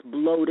cause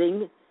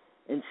bloating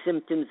and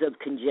symptoms of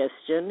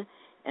congestion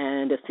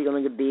and a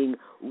feeling of being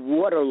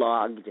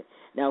waterlogged.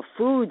 Now,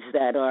 foods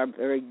that are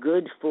very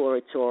good for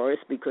a Taurus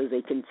because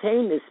they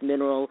contain this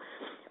mineral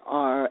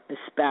are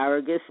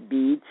asparagus,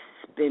 beets,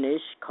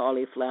 spinach,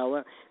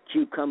 cauliflower,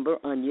 cucumber,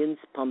 onions,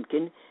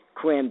 pumpkin,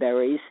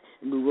 cranberries,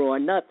 and raw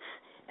nuts,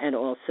 and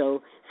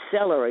also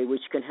celery,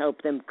 which can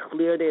help them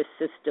clear their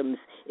systems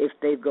if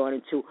they've gone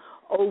into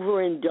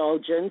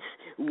overindulgence,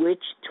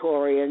 which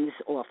Taurians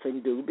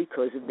often do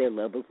because of their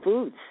love of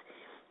foods.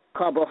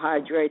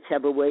 Carbohydrates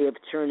have a way of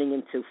turning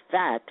into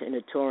fat in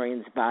a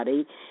Taurian's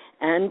body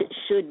and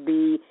should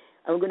be,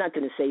 I'm not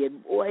going to say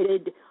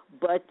avoided,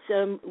 but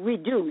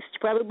reduced,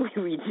 probably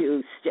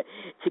reduced.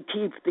 To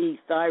keep the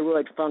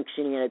thyroid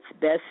functioning at its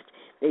best,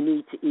 they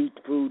need to eat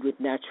food with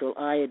natural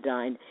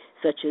iodine,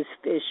 such as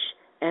fish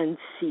and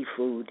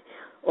seafood.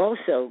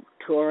 Also,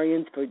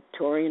 Taurians, for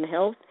Taurian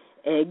health,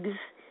 eggs,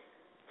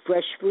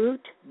 fresh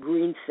fruit,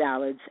 green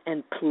salads,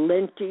 and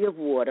plenty of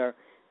water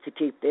to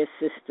keep their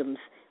systems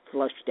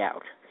flushed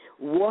out.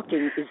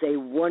 Walking is a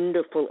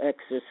wonderful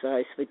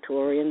exercise for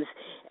Taurians,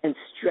 and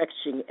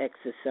stretching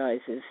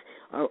exercises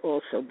are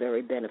also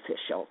very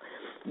beneficial.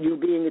 You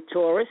being a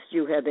Taurus, do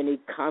you have any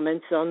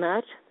comments on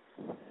that?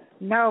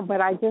 No,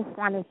 but I just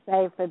want to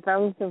say for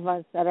those of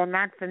us that are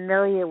not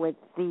familiar with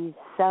these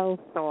cell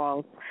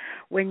salts,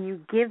 when you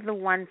give the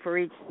one for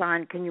each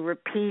sign, can you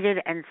repeat it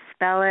and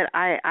spell it?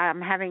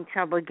 I'm having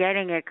trouble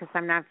getting it because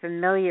I'm not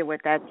familiar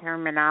with that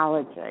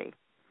terminology.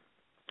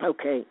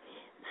 Okay.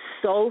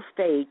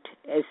 Sulfate,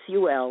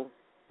 S-U-L-P-H-A-T-E,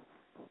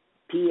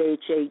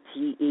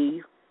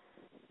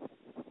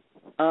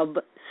 of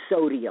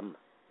sodium.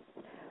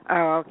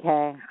 Oh,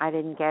 okay. I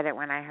didn't get it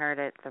when I heard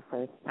it the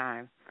first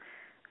time.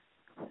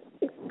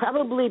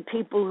 Probably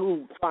people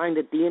who find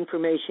that the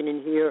information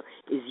in here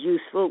is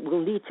useful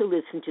will need to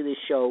listen to the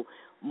show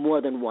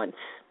more than once.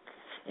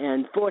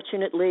 And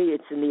fortunately,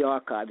 it's in the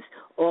archives.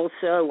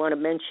 Also, I want to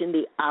mention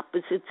the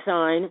opposite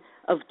sign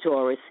of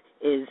Taurus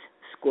is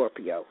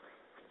Scorpio.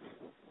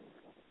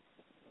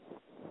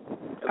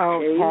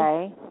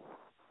 Okay.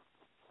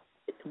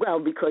 Well,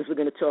 because we're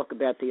going to talk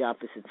about the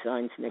opposite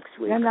signs next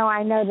week. No,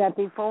 I know that.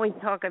 Before we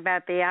talk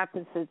about the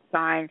opposite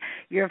sign,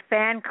 your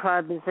fan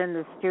club is in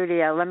the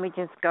studio. Let me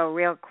just go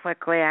real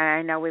quickly.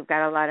 I know we've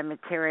got a lot of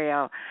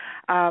material,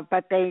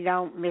 but they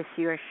don't miss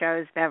your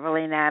shows,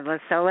 Beverly Nadler.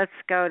 So let's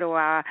go to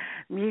our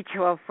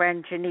mutual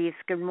friend, Janice.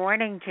 Good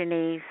morning,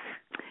 Janice.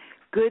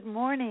 Good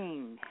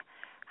morning.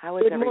 How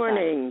is everybody? Good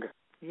morning.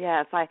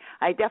 Yes, I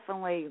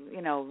definitely,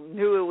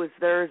 knew it was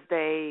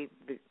Thursday.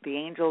 The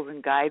angels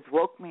and guides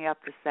woke me up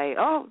to say,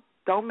 oh,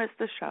 don't miss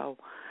the show.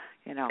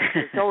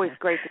 It's always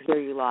great to hear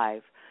you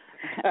live.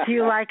 Do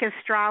you like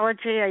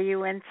astrology? Are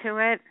you into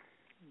it?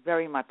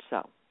 Very much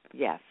so,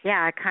 yes.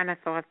 Yeah, I kind of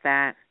thought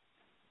that.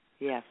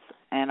 Yes,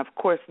 and of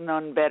course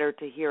none better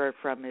to hear it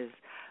from is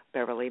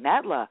Beverly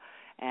Nadler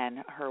and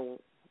her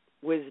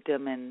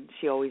wisdom, and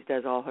she always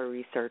does all her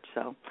research,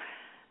 so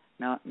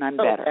none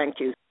better.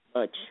 Thank you so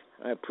much.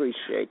 I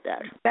appreciate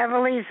that.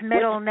 Beverly's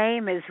middle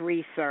name is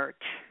research.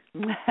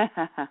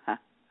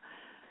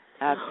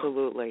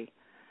 Absolutely.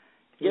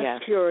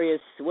 Just curious,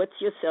 what's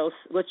your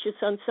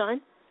sun sign?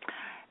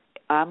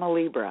 I'm a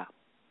Libra.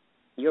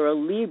 You're a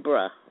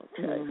Libra.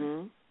 Okay.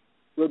 Mm-hmm.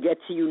 we'll get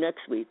to you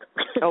next week.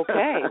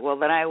 Okay. Well,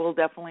 then I will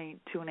definitely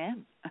tune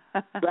in.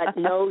 But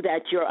know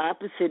that your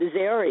opposite is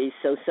Aries,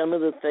 so some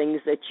of the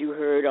things that you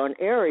heard on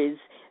Aries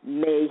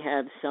may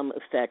have some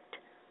effect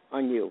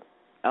on you.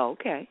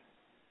 Okay.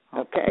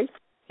 Okay?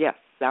 Yes,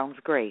 sounds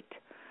great.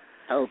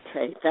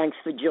 Okay. Thanks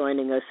for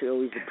joining us. We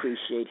always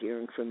appreciate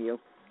hearing from you.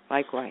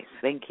 Likewise.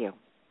 Thank you.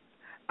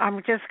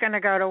 I'm just going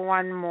to go to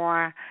one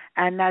more,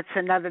 and that's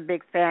another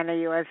big fan of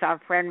yours, our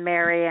friend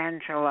Mary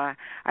Angela.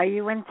 Are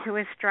you into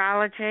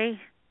astrology?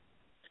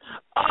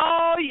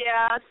 Oh,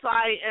 yes,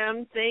 I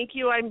am. Thank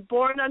you. I'm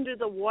born under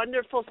the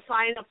wonderful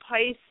sign of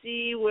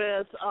Pisces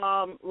with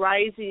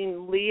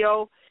rising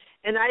Leo,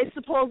 and I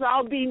suppose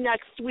I'll be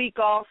next week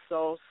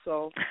also.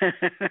 So because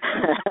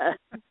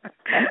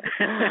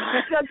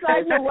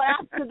I'm the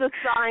last of the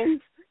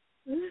signs.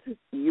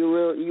 You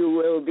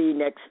will be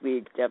next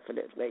week,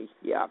 definitely.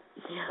 Yeah.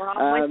 Well,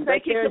 my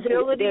psychic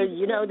ability.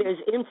 There's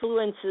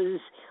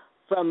influences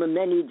from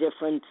many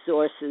different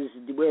sources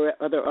where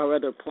our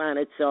other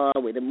planets are,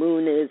 where the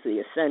moon is,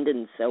 the ascendant,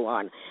 and so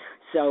on.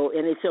 So,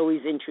 and it's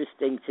always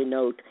interesting to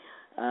note,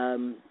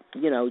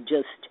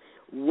 just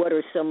what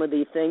are some of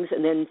the things,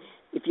 and then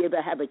if you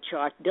ever have a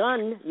chart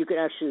done, you can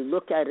actually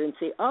look at it and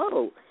say,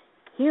 oh,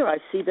 here I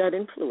see that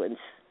influence.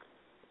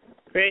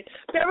 Great.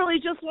 Beverly,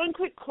 just one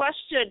quick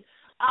question.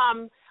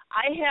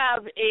 I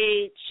have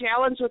a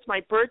challenge with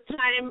my birth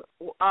time.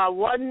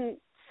 One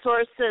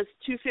source says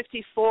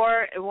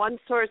 2:54, and one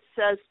source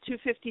says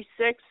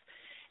 2:56.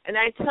 And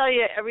I tell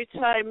you, every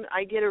time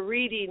I get a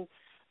reading,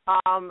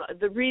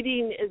 the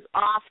reading is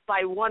off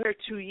by 1 or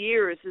 2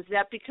 years. Is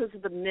that because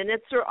the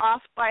minutes are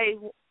off by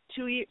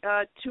 2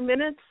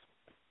 minutes?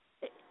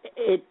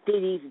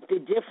 The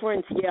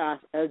difference,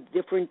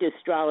 different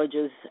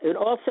astrologers, and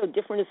also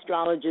different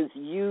astrologers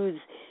use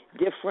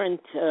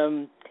different,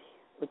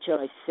 what shall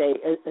I say,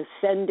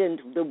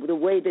 ascendant, the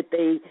way that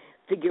they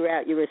figure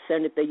out your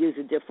ascendant, they use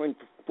a different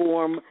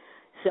form.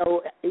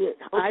 So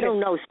I don't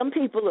know.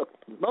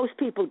 Most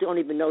people don't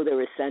even know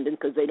their ascendant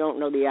because they don't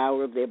know the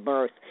hour of their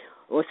birth,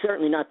 or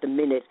certainly not the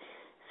minute.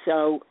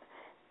 So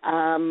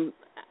I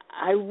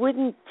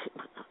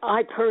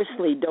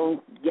personally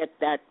don't get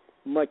that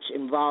much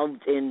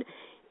involved in,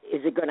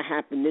 is it going to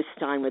happen this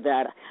time or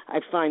that? I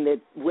find that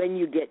when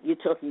you're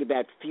talking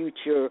about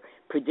future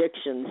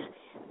predictions,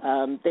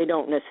 they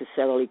don't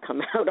necessarily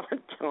come out on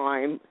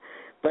time,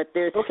 but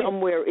they're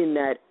somewhere in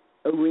that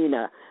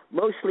arena.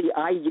 Mostly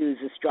I use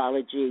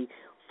astrology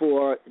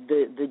for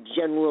the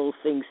general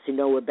things to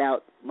know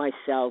about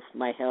myself,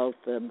 my health,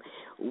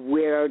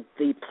 where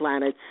the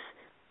planets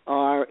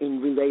are in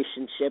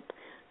relationship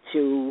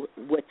to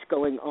what's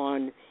going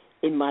on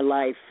in my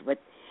life. But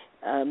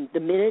the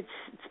minutes,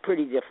 it's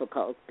pretty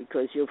difficult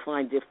because you'll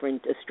find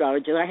different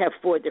astrologers. I have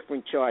 4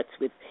 different charts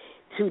with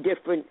 2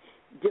 different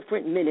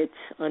minutes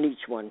on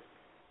each one.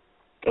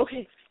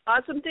 Okay.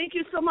 Awesome. Thank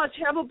you so much.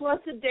 Have a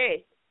blessed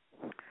day.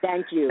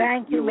 Thank you.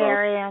 Thank you,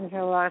 Mary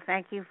Angela.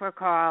 Thank you for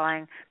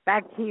calling.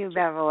 Back to you,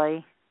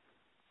 Beverly.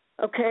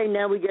 Okay,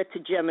 now we get to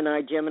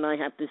Gemini. Gemini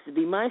happens to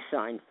be my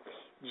sign.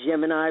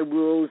 Gemini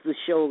rules the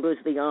shoulders,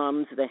 the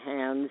arms, the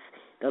hands,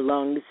 the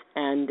lungs,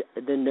 and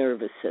the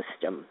nervous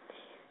system.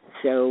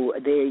 So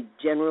they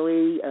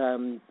generally,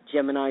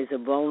 Geminis are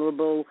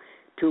vulnerable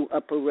to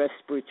upper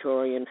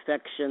respiratory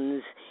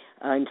infections.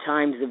 In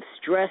times of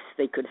stress,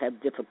 they could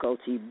have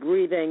difficulty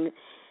breathing,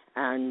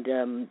 and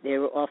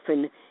they're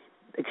often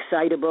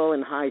excitable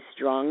and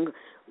high-strung,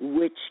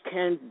 which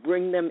can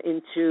bring them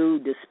into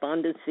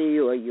despondency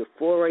or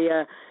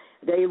euphoria.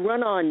 They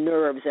run on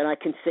nerves, and I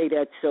can say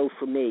that so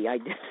for me. I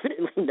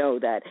definitely know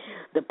that.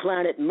 The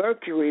planet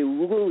Mercury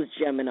rules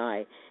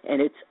Gemini,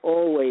 and it's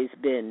always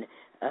been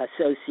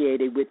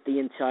associated with the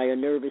entire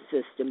nervous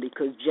system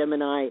because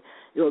Gemini,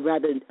 or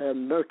rather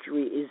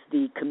Mercury, is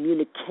the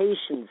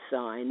communication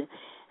sign,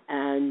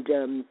 and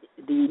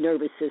the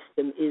nervous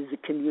system is the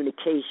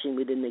communication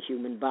within the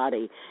human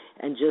body.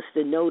 And just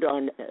a note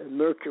on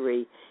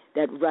Mercury,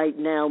 that right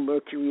now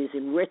Mercury is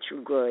in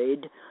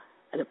retrograde,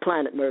 the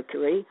planet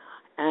Mercury,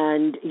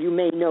 and you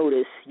may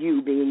notice,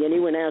 you being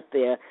anyone out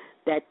there,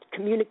 that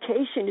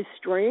communication is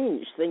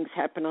strange. Things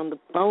happen on the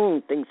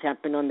phone, things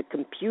happen on the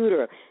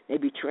computer,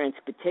 maybe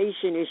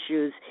transportation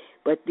issues,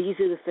 but these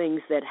are the things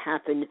that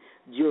happen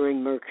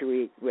during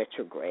Mercury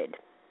retrograde.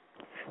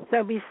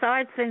 So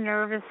besides the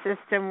nervous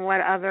system,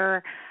 what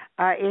other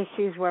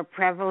issues were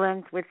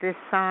prevalent with this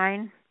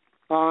sign?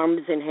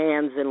 Arms and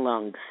hands and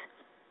lungs.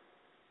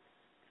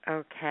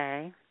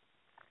 Okay.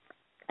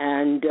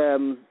 And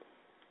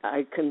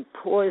I can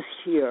pause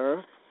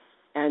here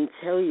and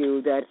tell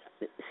you that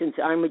since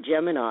I'm a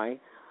Gemini,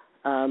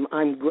 and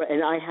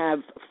I have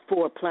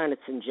 4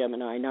 planets in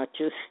Gemini, not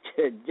just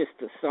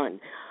the sun.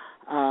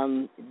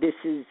 This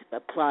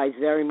applies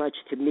very much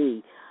to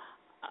me.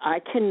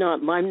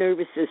 My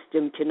nervous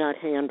system cannot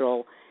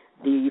handle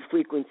the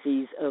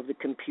frequencies of the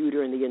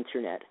computer and the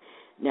internet.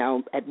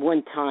 Now, at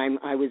one time,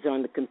 I was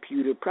on the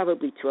computer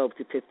probably 12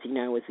 to 15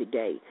 hours a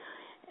day,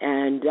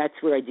 and that's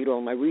where I did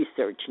all my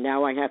research.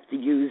 Now I have to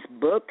use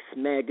books,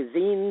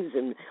 magazines,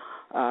 and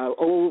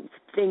old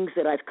things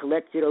that I've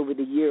collected over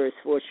the years.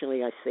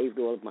 Fortunately, I saved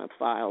all of my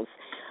files,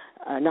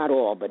 not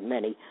all, but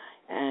many.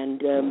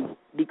 And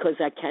because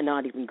I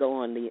cannot even go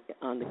on the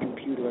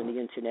computer and the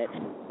internet.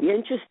 The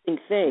interesting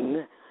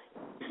thing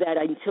is that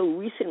until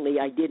recently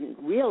I didn't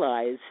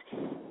realize,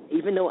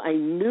 even though I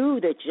knew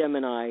that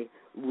Gemini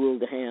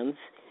ruled the hands,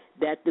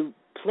 that the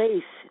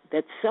place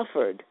that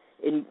suffered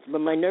in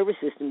my nervous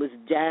system was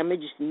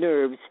damaged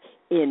nerves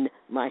in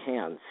my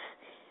hands.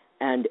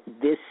 And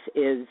this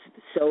is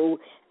so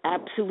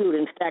absolute.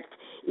 In fact,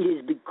 it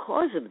is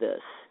because of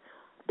this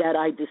that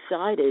I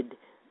decided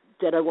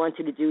that I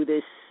wanted to do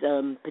this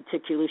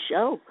particular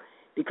show,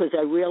 because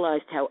I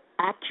realized how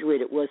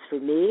accurate it was for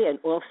me and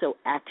also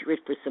accurate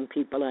for some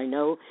people I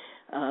know.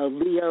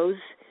 Leos.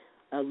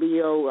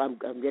 Leo, I'm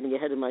getting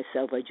ahead of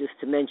myself. I just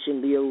to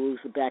mention Leo rules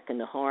the back and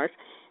the heart.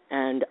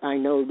 And I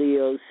know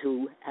Leos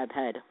who have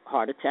had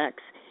heart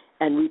attacks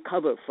and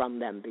recover from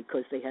them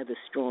because they have a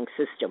strong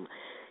system.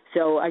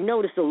 So I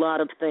noticed a lot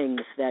of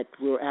things that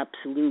were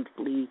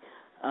absolutely,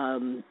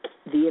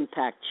 the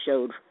impact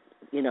showed,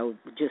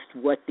 just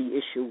what the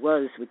issue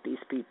was with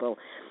these people.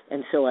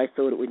 And so I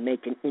thought it would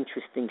make an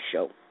interesting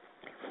show.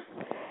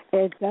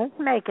 It does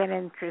make an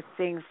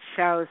interesting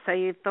show, so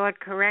you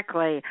thought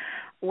correctly.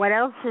 What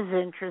else is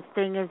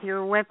interesting is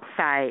your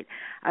website.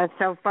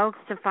 So folks,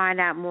 to find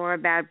out more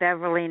about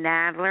Beverly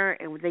Nadler,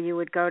 you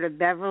would go to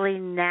Beverly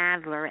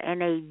Nadler,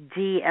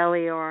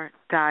 NADLER.com,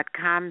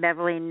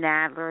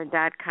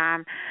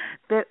 BeverlyNadler.com.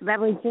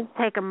 Beverly, just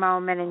take a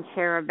moment and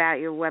share about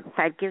your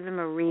website. Give them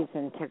a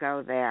reason to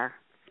go there.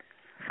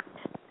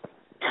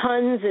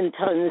 Tons and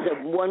tons of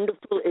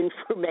wonderful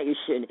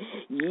information,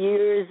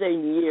 years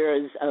and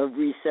years of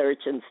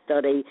research and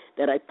study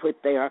that I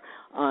put there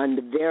on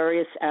the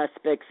various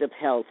aspects of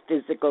health,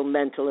 physical,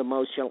 mental,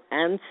 emotional,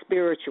 and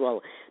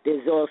spiritual.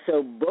 There's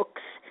also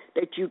books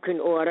that you can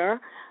order,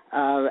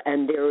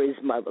 and there is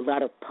a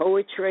lot of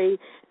poetry,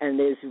 and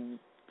there's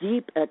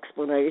deep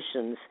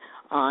explanations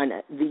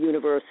on the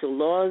universal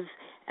laws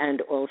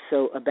and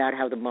also about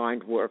how the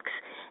mind works.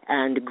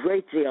 And a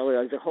great deal,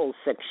 there's a whole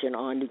section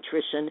on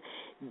nutrition.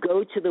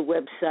 Go to the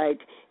website,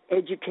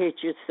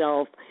 educate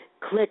yourself,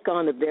 click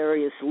on the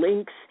various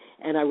links,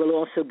 and I will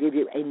also give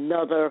you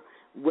another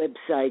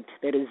website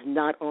that is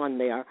not on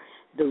there.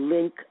 The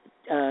link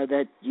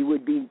that you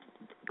would be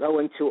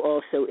going to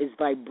also is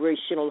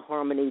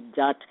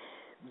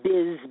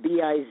vibrationalharmony.biz,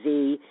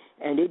 B-I-Z,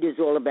 and it is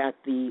all about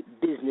the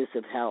business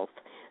of health.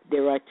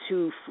 There are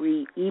 2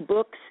 free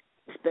ebooks,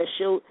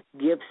 special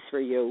gifts for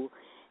you,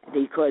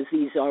 because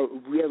these are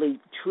really,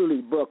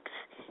 truly books,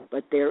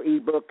 but they're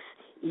ebooks,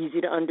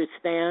 easy to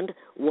understand.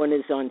 One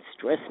is on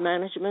stress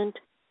management,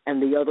 and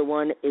the other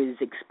one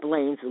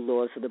explains the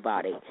laws of the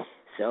body.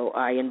 So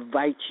I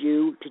invite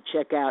you to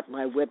check out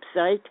my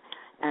website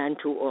and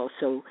to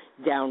also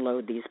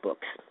download these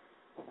books.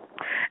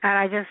 And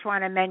I just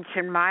want to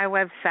mention my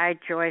website,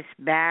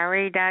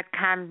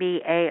 JoyceBarrie.com,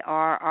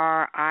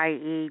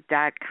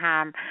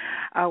 BARRIE.com,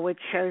 which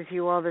shows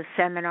you all the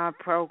seminar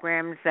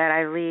programs that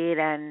I lead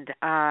and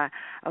a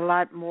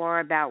lot more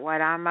about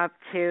what I'm up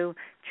to.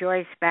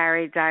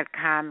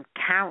 JoyceBarrie.com,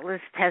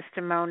 countless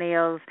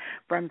testimonials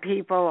from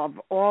people of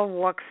all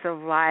walks of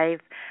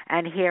life,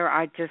 and here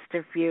are just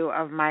a few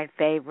of my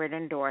favorite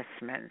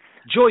endorsements.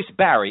 Joyce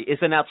Barrie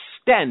is an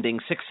outstanding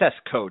success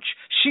coach.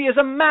 She is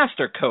a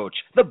master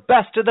coach, the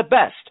best of the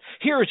best.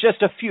 Here are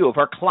just a few of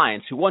her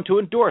clients who want to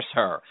endorse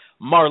her.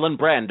 Marlon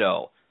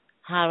Brando.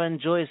 Hiring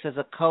Joyce as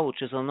a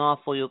coach is an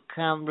offer you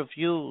can't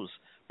refuse.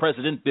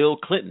 President Bill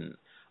Clinton.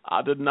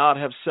 I did not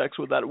have sex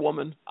with that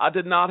woman. I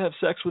did not have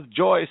sex with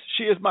Joyce.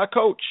 She is my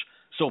coach.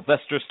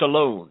 Sylvester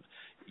Stallone.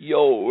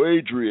 Yo,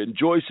 Adrian,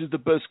 Joyce is the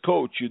best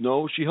coach, She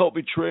helped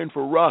me train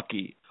for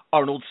Rocky.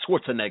 Arnold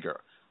Schwarzenegger.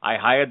 I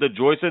hired the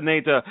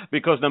Joyceinator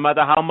because no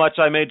matter how much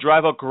I may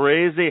drive her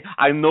crazy,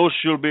 I know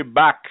she'll be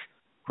back.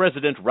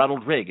 President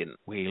Ronald Reagan.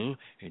 Well,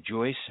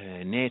 Joyce,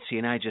 Nancy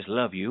and I just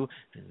love you.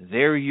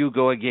 There you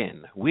go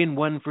again. Win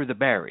one for the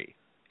Barrie.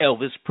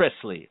 Elvis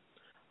Presley.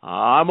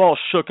 I'm all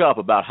shook up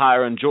about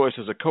hiring Joyce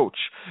as a coach.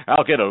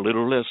 I'll get a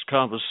little less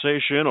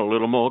conversation, a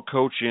little more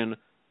coaching.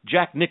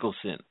 Jack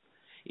Nicholson.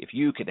 If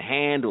you could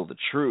handle the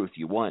truth,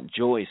 you want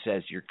Joyce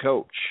as your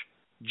coach.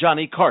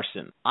 Johnny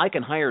Carson. I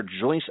can hire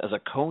Joyce as a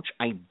coach?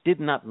 I did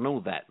not know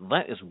that.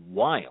 That is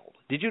wild.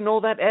 Did you know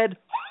that, Ed?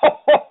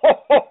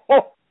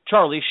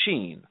 Charlie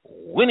Sheen.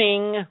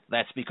 Winning.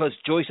 That's because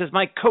Joyce is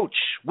my coach.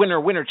 Winner,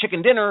 winner,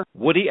 chicken dinner.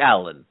 Woody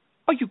Allen.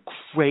 Are you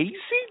crazy?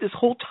 This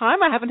whole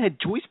time I haven't had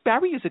Joyce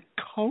Barrie as a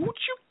coach?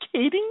 You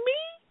kidding me?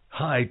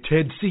 Hi,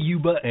 Ted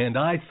Ciuba, and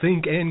I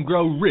think and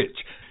grow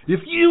rich.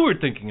 If you were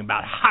thinking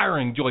about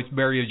hiring Joyce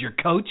Barrie as your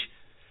coach,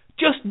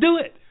 just do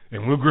it,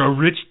 and we'll grow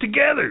rich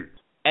together.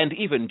 And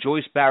even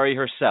Joyce Barrie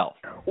herself.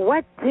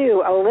 What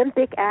do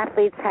Olympic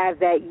athletes have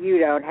that you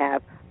don't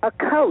have? A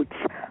coach.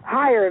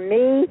 Hire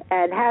me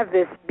and have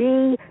this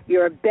be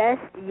your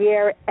best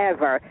year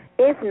ever.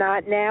 If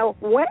not now,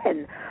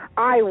 when?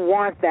 I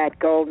want that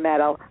gold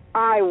medal.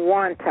 I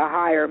want to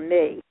hire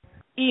me.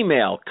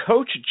 Email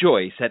Coach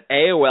Joyce at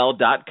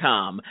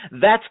AOL.com.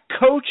 That's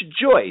Coach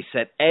Joyce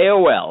at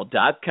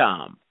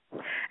AOL.com.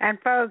 And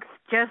folks,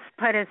 just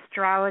put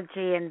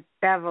Astrology and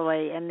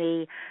Beverly in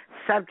the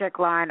subject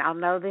line. I'll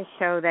know the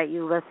show that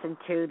you listened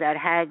to that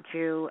had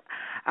you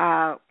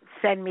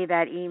send me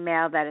that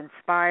email, that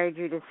inspired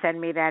you to send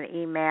me that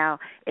email.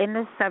 In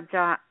the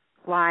subject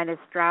line,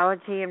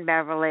 Astrology and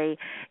Beverly.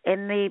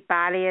 In the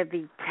body of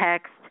the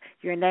text,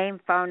 your name,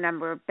 phone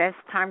number, best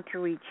time to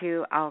reach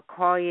you. I'll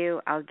call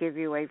you. I'll give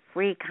you a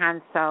free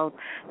consult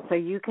so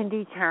you can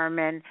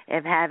determine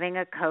if having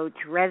a coach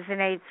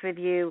resonates with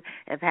you,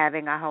 if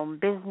having a home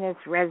business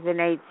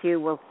resonates you.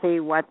 We'll see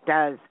what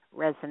does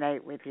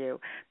resonate with you.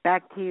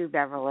 Back to you,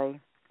 Beverly.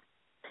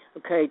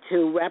 Okay,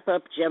 to wrap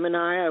up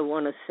Gemini, I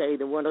want to say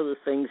that one of the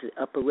things,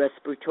 upper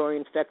respiratory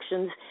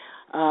infections.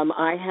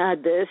 I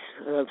had this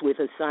with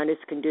a sinus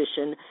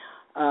condition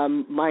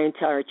my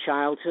entire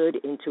childhood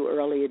into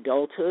early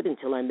adulthood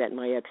until I met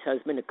my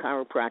ex-husband, a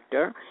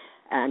chiropractor,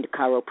 and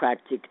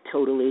chiropractic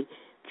totally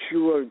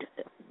cured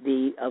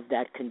me of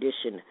that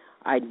condition.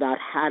 I'd not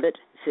had it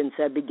since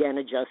I began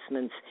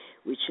adjustments,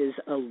 which is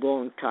a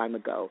long time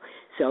ago.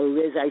 So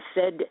as I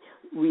said,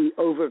 we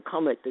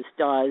overcome it. The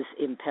stars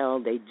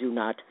impel, they do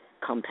not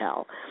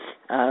compel.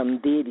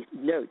 It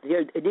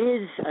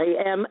is, I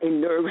am a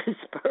nervous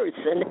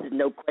person. There's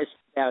no question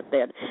about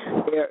that.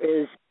 There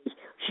is a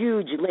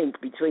huge link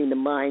between the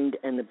mind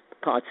and the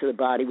parts of the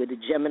body. With the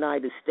Gemini,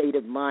 the state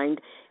of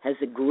mind has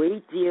a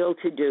great deal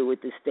to do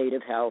with the state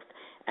of health.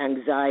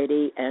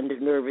 Anxiety and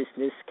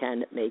nervousness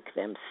can make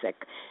them sick.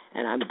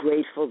 And I'm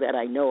grateful that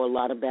I know a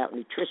lot about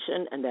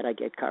nutrition and that I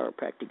get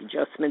chiropractic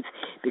adjustments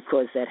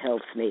because that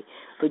helps me.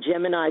 For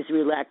Geminis,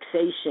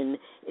 relaxation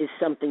is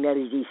something that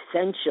is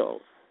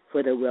essential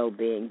for their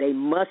well-being. They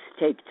must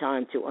take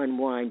time to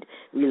unwind,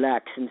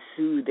 relax, and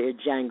soothe their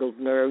jangled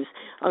nerves.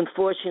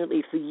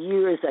 Unfortunately, for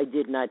years I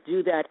did not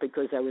do that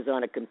because I was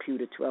on a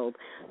computer 12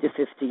 to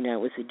 15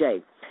 hours a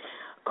day.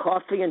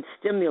 Coffee and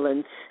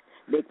stimulants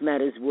make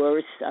matters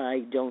worse.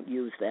 I don't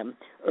use them.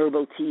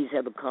 Herbal teas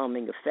have a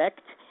calming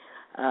effect.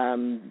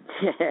 Geminis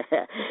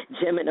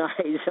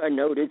are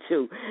noted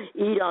to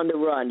eat on the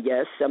run,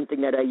 yes,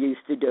 something that I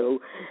used to do.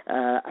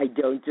 I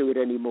don't do it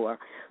anymore.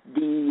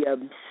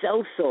 The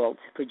cell salt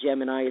for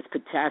Gemini is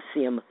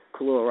potassium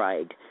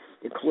chloride.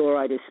 The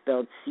chloride is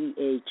spelled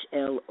CHLORIDE,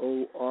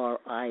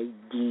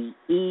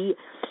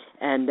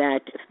 and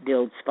that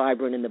builds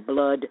fibrin in the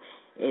blood.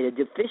 And a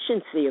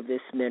deficiency of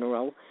this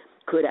mineral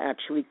could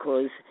actually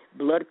cause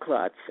blood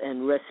clots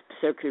and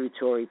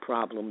circulatory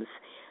problems.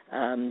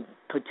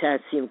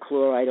 Potassium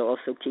chloride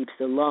also keeps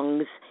the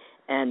lungs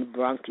and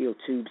bronchial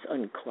tubes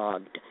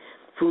unclogged.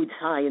 Foods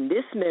high in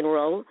this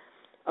mineral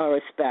are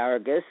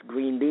asparagus,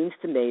 green beans,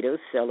 tomatoes,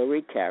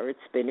 celery, carrots,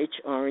 spinach,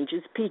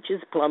 oranges,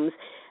 peaches, plums,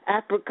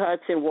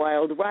 apricots, and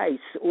wild rice,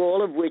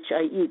 all of which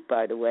I eat,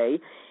 by the way.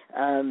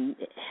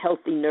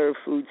 Healthy nerve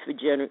foods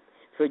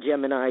for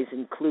Geminis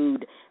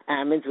include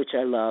almonds, which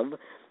I love,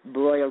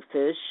 broiled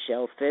fish,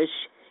 shellfish,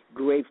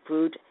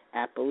 grapefruit,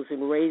 apples,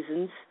 and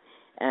raisins,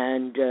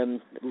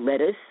 and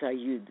lettuce. I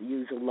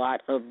use a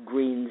lot of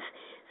greens.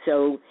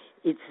 So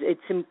it's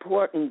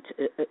important.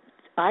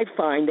 I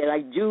find that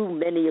I do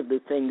many of the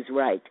things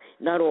right.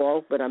 Not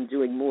all, but I'm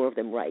doing more of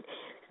them right.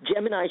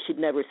 Gemini should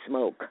never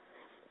smoke.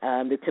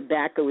 The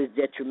tobacco is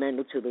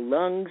detrimental to the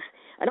lungs.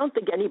 I don't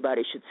think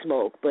anybody should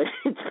smoke, but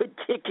it's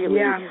particularly...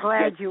 Yeah, I'm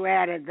glad you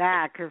added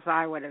that because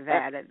I would have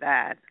added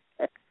that.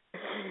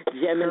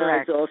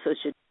 Geminis also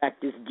should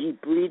practice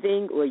deep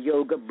breathing or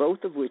yoga,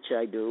 both of which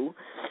I do,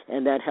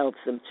 and that helps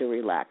them to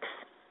relax.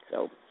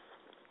 So,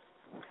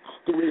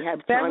 do we have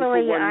time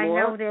Beverly, for one I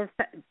more? know this.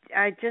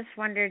 I just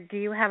wondered, do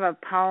you have a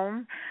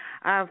poem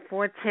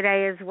for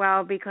today as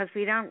well? Because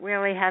we don't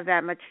really have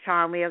that much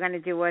time. We are going to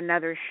do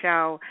another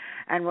show,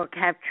 and we'll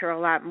capture a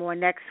lot more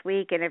next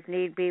week, and if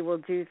need be, we'll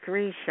do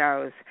 3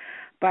 shows.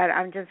 But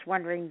I'm just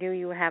wondering, do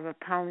you have a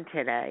poem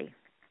today?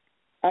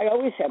 I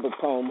always have a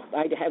poem.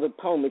 I have a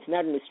poem. It's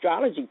not an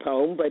astrology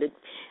poem, but it's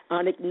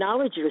on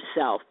Acknowledge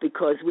Yourself,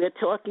 because we're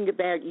talking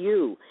about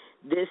you.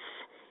 This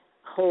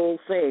whole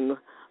thing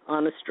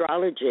on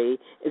astrology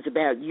is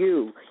about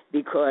you,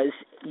 because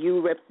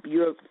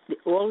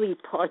all the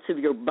parts of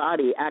your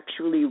body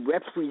actually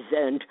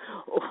represent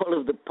all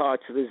of the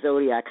parts of the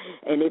zodiac.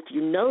 And if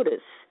you notice,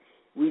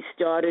 we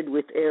started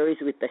with Aries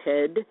with the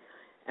head,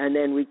 and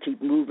then we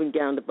keep moving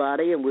down the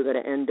body, and we're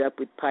going to end up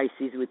with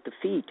Pisces with the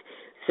feet,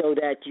 so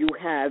that you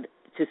have,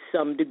 to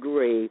some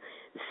degree,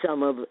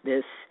 some of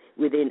this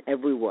within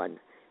everyone.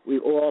 We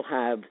all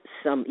have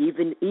some,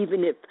 even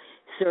if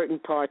certain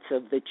parts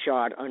of the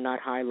chart are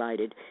not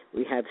highlighted,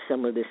 we have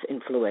some of this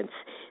influence.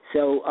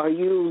 So are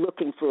you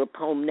looking for a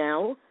poem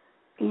now?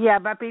 Yeah,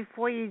 but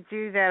before you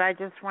do that, I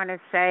just want to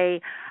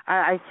say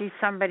I see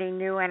somebody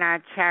new in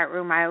our chat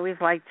room. I always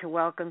like to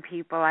welcome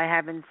people I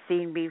haven't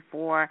seen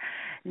before.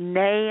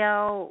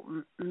 Nao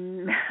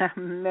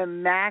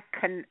Macaroni.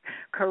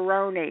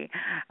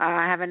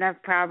 I have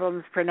enough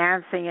problems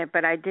pronouncing it,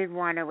 but I did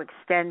want to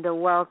extend a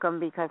welcome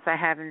because I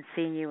haven't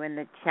seen you in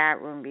the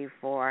chat room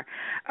before.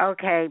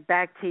 Okay,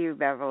 back to you,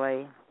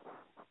 Beverly.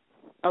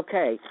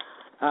 Okay.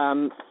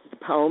 The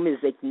poem is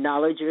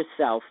Acknowledge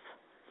Yourself.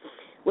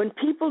 When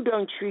people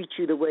don't treat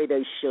you the way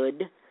they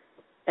should,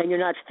 and you're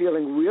not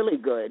feeling really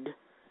good,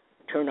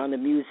 turn on the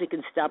music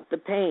and stop the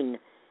pain.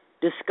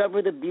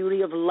 Discover the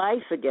beauty of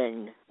life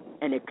again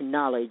and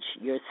acknowledge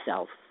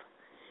yourself.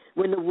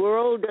 When the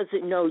world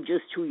doesn't know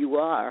just who you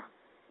are,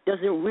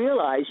 doesn't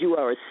realize you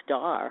are a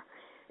star,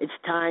 it's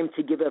time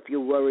to give up your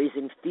worries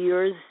and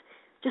fears.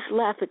 Just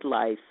laugh at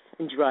life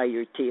and dry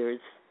your tears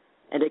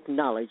and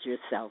acknowledge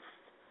yourself.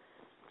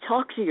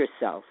 Talk to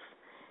yourself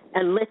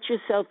and let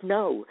yourself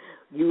know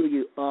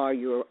you are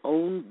your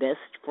own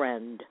best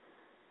friend.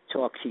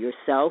 Talk to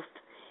yourself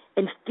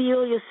and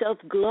feel yourself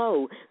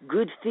glow.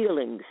 Good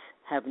feelings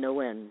have no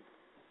end.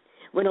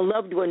 When a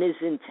loved one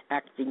isn't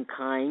acting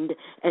kind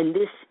and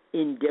this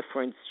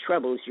indifference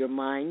troubles your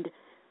mind,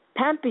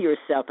 pamper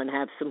yourself and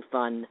have some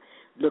fun.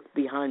 Look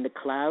behind the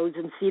clouds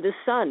and see the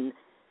sun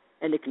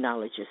and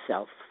acknowledge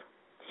yourself.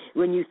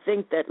 When you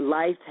think that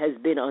life has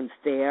been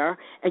unfair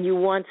and you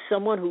want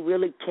someone who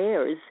really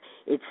cares,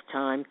 it's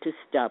time to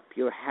stop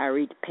your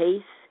harried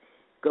pace,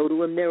 go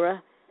to a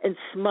mirror and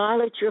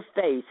smile at your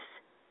face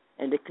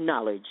and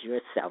acknowledge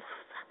yourself.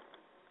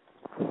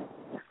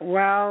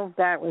 Well,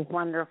 that was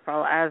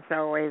wonderful, as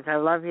always. I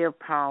love your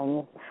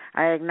poem.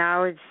 I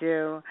acknowledge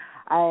you.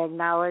 I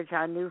acknowledge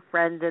our new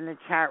friend in the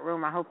chat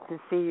room. I hope to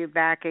see you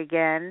back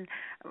again.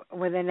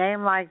 With a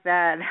name like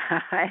that,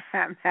 I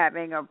am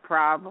having a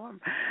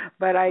problem.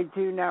 But I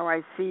do know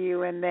I see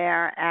you in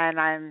there,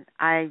 and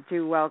I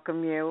do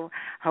welcome you.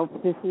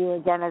 Hope to see you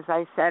again, as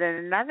I said,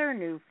 and another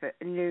new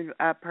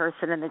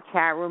person in the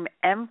chat room,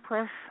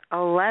 Empress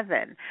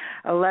 11.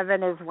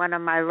 11 is one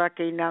of my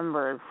lucky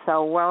numbers,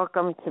 so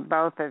welcome to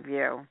both of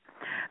you.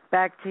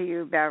 Back to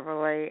you,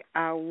 Beverly.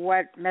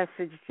 What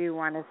message do you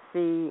want to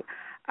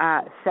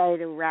say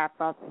to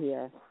wrap up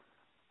here?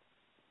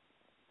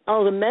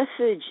 Oh, the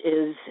message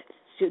is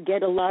to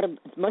get as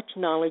much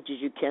knowledge as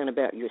you can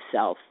about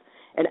yourself.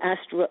 And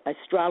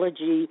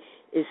astrology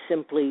is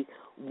simply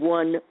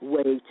one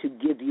way to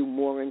give you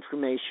more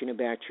information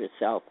about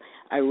yourself.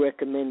 I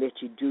recommend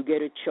that you do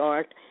get a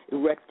chart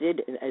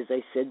erected. As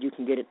I said, you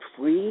can get it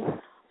free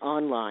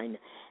online,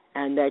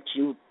 and that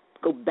you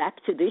go back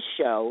to this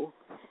show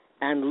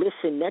and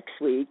listen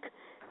next week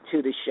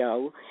to the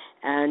show.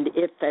 And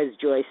if, as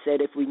Joy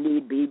said, if we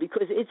need be,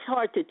 because it's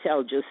hard to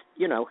tell just,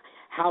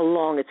 how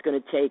long it's going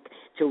to take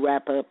to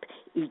wrap up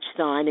each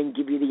sign and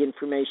give you the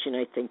information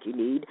I think you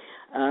need.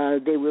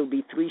 There will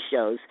be 3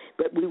 shows,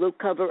 but we will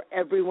cover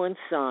everyone's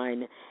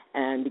sign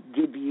and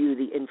give you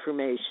the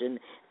information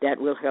that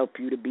will help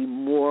you to be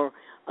more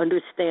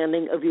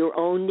understanding of your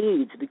own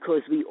needs,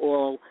 because we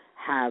all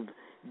have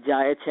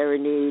dietary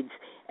needs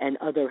and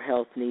other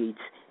health needs,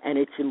 and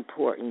it's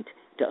important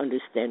to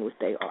understand what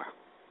they are.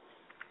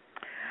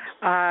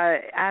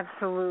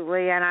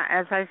 Absolutely, and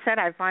as I said,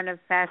 I find it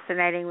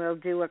fascinating. We'll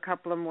do a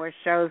couple of more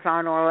shows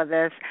on all of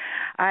this.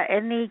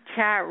 In the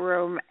chat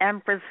room,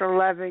 Empress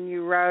 11,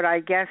 you wrote, I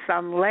guess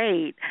I'm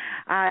late.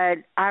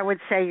 I would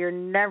say you're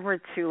never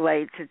too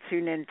late to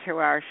tune into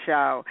our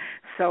show.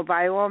 So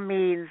by all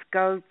means,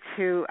 go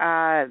to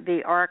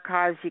the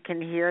archives. You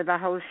can hear the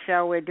whole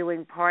show. We're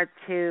doing part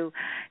 2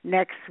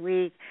 next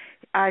week.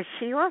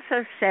 She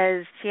also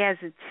says she has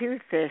a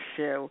tooth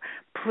issue,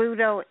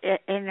 Pluto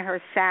in her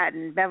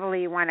Saturn.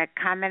 Beverly, you want to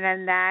comment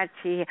on that?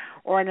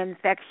 Or an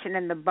infection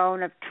in the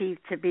bone of teeth,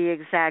 to be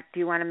exact. Do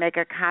you want to make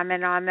a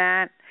comment on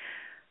that?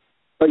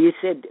 Well, you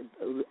said,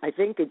 I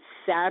think it's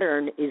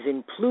Saturn is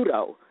in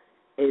Pluto,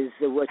 is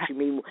what you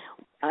mean.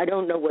 I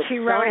don't know what she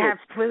wrote. I have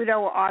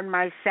Pluto on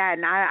my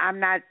Saturn. I'm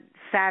not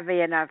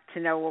savvy enough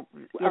to know,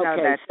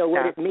 that so stuff.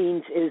 what it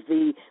means is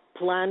the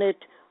planet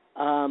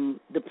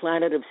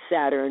of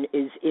Saturn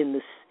is in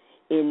the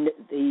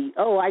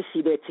oh, I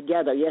see, they're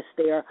together. Yes,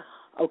 they are.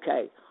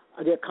 Okay,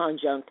 they're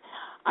conjunct.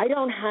 I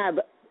don't have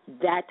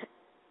that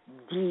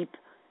deep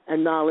a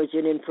knowledge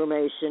and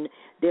information.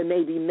 There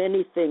may be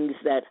many things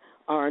that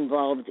are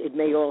involved. It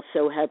may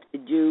also have to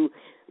do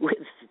with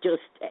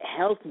just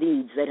health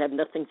needs that have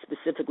nothing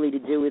specifically to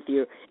do with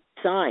your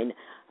sign.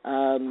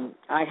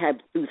 I have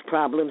tooth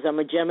problems. I'm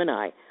a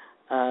Gemini,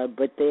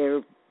 but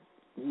they're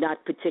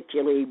not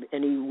particularly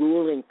any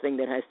ruling thing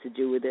that has to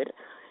do with it.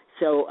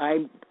 So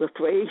I'm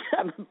afraid,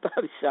 I'm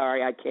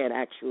sorry, I can't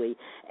actually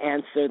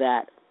answer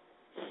that.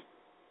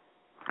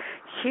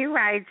 She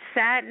writes,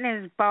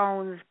 Saturn is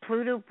bones,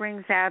 Pluto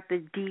brings out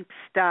the deep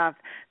stuff,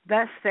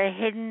 thus the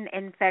hidden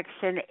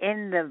infection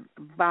in the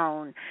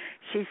bone.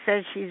 She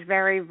says she's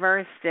very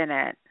versed in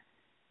it.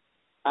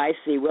 I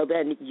see. Well,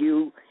 then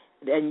you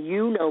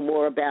know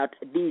more about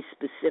these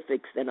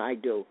specifics than I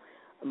do.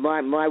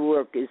 My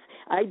work is,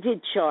 I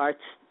did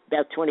charts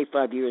about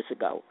 25 years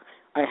ago.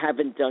 I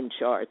haven't done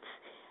charts.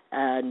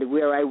 And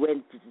where I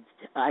went,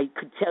 I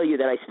could tell you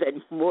that I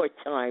spent more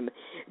time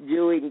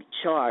doing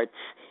charts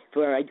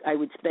where I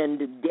would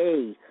spend a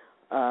day,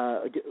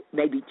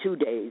 maybe 2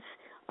 days,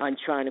 on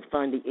trying to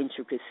find the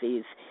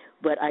intricacies.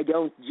 But I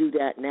don't do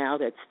that now.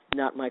 That's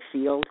not my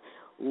field.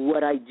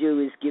 What I do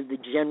is give the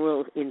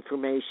general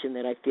information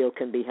that I feel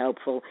can be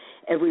helpful.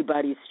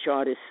 Everybody's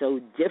chart is so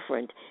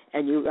different.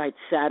 And you're right,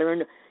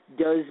 Saturn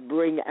does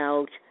bring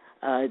out,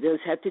 does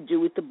have to do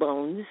with the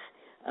bones.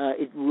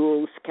 It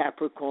rules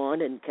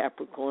Capricorn, and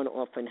Capricorn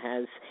often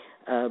has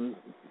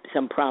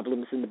some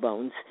problems in the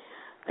bones.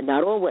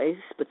 Not always,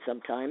 but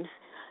sometimes.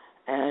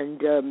 And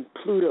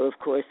Pluto, of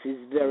course, is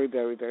very,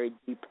 very, very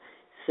deep.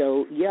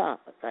 So, yeah,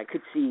 I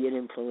could see an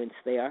influence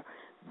there.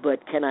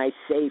 But can I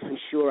say for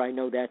sure I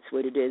know that's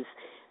what it is?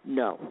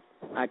 No,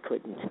 I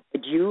couldn't.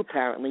 But you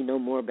apparently know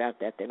more about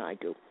that than I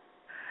do.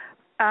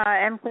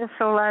 Empress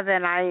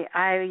 11,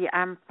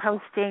 I'm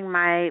posting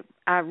my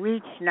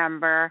reach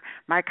number,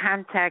 my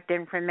contact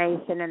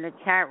information in the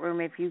chat room.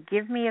 If you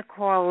give me a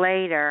call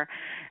later,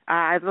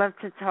 I'd love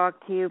to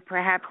talk to you.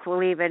 Perhaps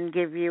we'll even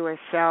give you a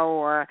show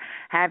or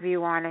have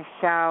you on a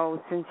show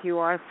since you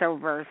are so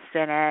versed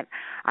in it.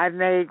 I've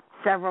made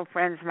several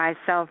friends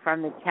myself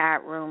from the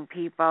chat room,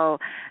 people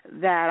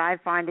that I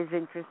find as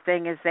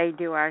interesting as they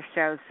do our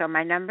show. So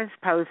my number's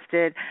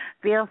posted.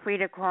 Feel free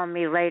to call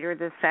me later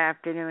this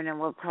afternoon and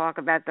we'll talk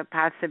about the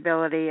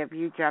possibility of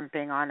you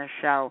jumping on a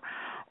show.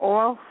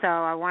 Also,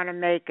 I want to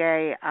make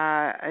a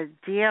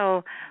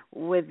deal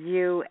with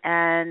you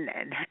and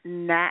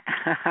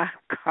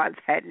God,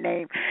 that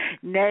name,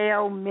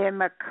 Naomi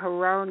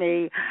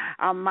Macaroni.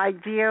 My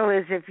deal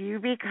is if you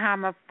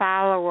become a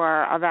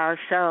follower of our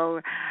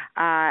show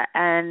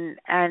and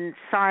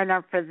sign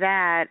up for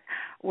that,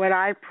 what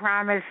I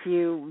promise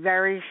you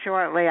very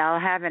shortly, I'll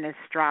have an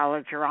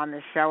astrologer on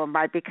the show, and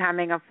by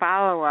becoming a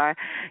follower,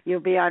 you'll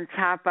be on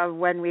top of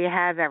when we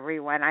have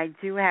everyone. I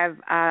do have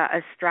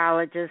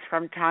astrologers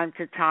from time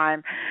to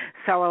time,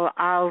 so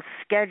I'll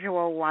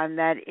schedule one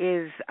that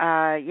is,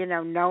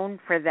 known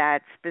for that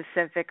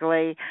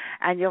specifically,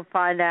 and you'll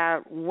find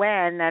out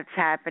when that's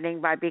happening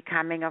by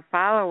becoming a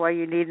follower.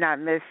 You need not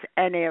miss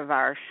any of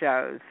our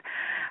shows.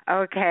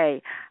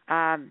 Okay,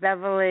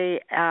 Beverly,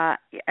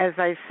 as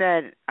I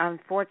said,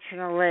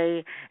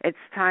 unfortunately, it's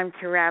time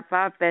to wrap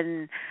up,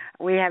 and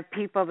we have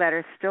people that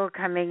are still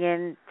coming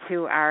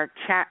into our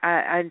chat,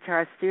 into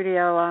our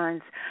studio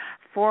lines.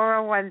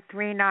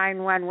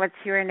 401-391, what's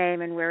your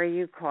name and where are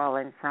you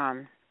calling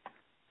from?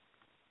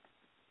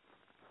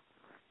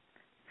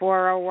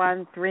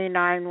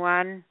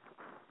 401-391.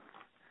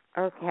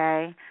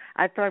 Okay.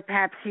 I thought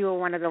perhaps you were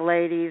one of the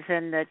ladies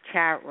in the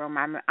chat room.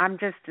 I'm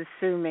just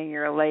assuming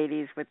you're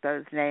ladies with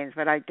those names,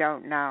 but I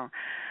don't know.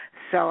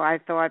 So I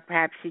thought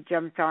perhaps you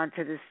jumped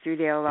onto the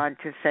studio line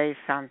to say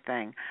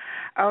something.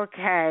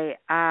 Okay,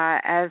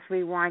 as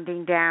we're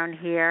winding down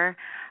here,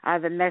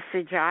 the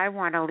message I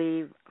want to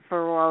leave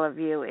for all of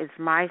you is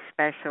my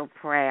special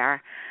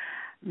prayer.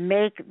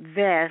 Make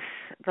this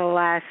the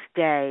last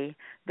day,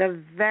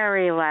 the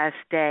very last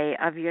day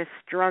of your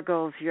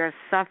struggles, your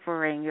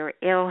suffering, your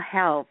ill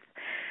health,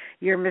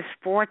 your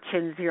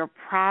misfortunes, your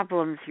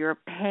problems, your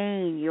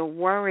pain, your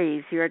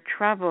worries, your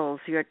troubles,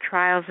 your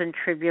trials and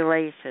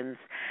tribulations.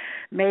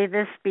 May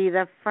this be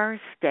the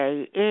first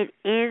day. It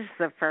is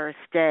the first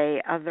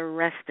day of the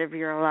rest of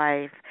your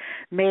life.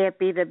 May it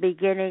be the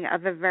beginning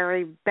of the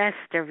very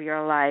best of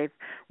your life,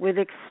 with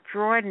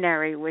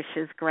extraordinary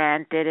wishes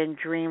granted and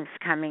dreams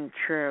coming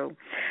true.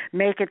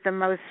 Make it the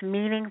most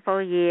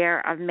meaningful year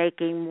of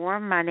making more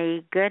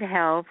money, good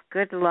health,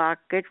 good luck,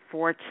 good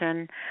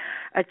fortune,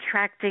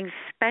 attracting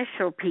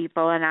special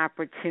people and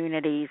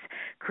opportunities,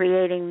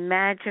 creating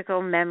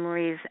magical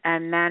memories,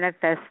 and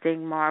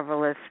manifesting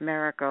marvelous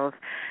miracles.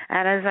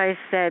 And as I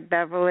said,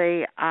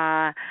 Beverly,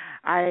 I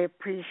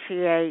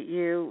appreciate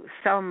you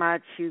so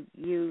much.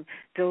 You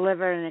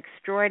deliver an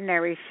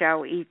extraordinary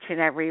show each and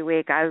every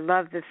week. I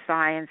love the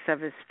science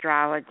of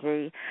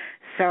astrology,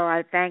 so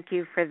I thank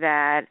you for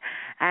that.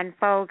 And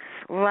folks,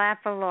 laugh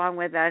along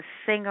with us,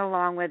 sing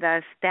along with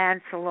us,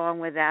 dance along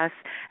with us,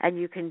 and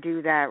you can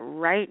do that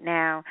right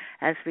now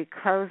as we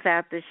close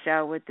out the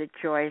show with the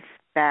Joyce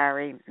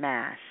Barry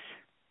Mash.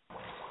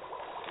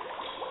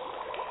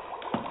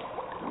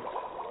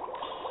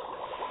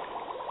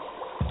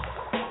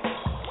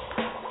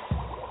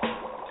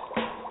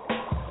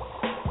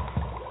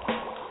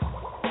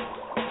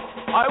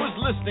 I was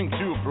listening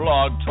to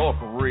Blog Talk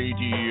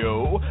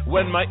Radio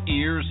when my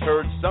ears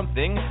heard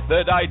something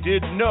that I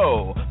didn't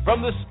know.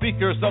 From the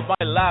speakers of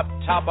my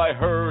laptop I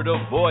heard a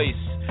voice.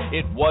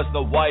 It was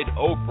the White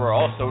Oprah,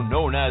 also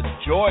known as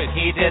Joyce.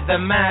 He did the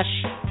mash.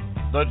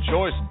 The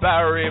Joyce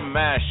Barry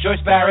Mash.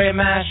 Joyce Barry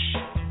Mash.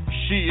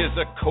 She is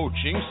a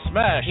coaching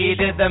smash. He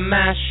did the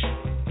mash.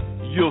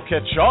 You'll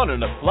catch on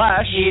in a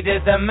flash. He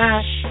did the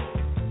mash.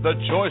 The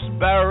Joyce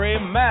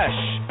Barry Mash.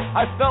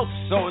 I felt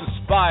so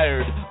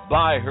inspired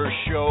by her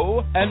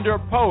show, and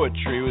her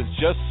poetry was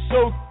just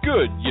so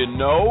good, you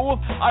know.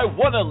 I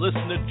want to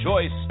listen to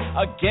Joyce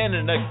again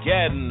and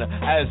again,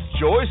 as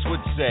Joyce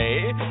would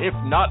say, if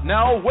not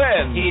now,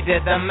 when? He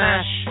did the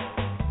mash.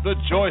 The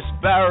Joyce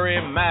Barry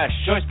Mash.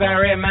 Joyce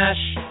Barry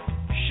Mash.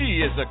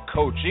 She is a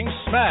coaching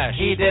smash.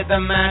 He did the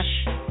mash.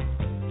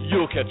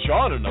 You'll catch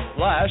on in a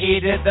flash.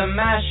 He did the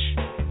mash.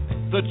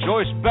 The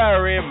Joyce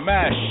Barry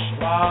Mash.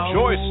 Wow.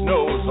 Joyce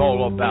knows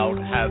all about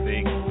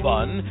having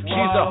fun. Wow.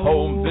 She's a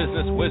home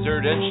business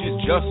wizard and she's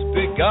just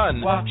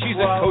begun. Wow. She's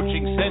Wow. a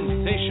coaching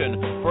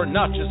sensation for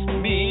not just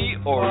me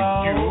or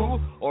Wow. you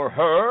or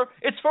her.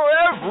 It's for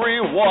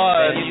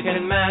everyone. Then you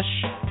can mash.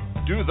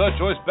 Do the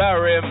Joyce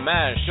Barry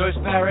Mash. Joyce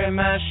Barry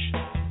Mash.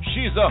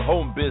 She's a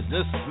home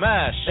business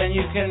smash. Then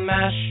you can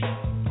mash.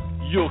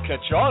 You'll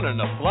catch on in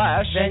a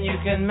flash. Then you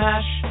can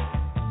mash.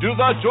 Do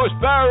the Joyce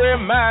Barry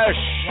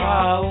Mash.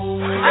 Wow.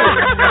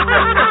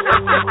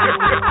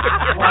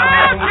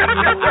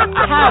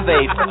 Have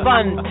a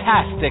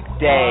fantastic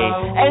day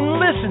and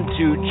listen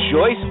to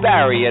Joyce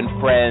Barry and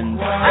Friends.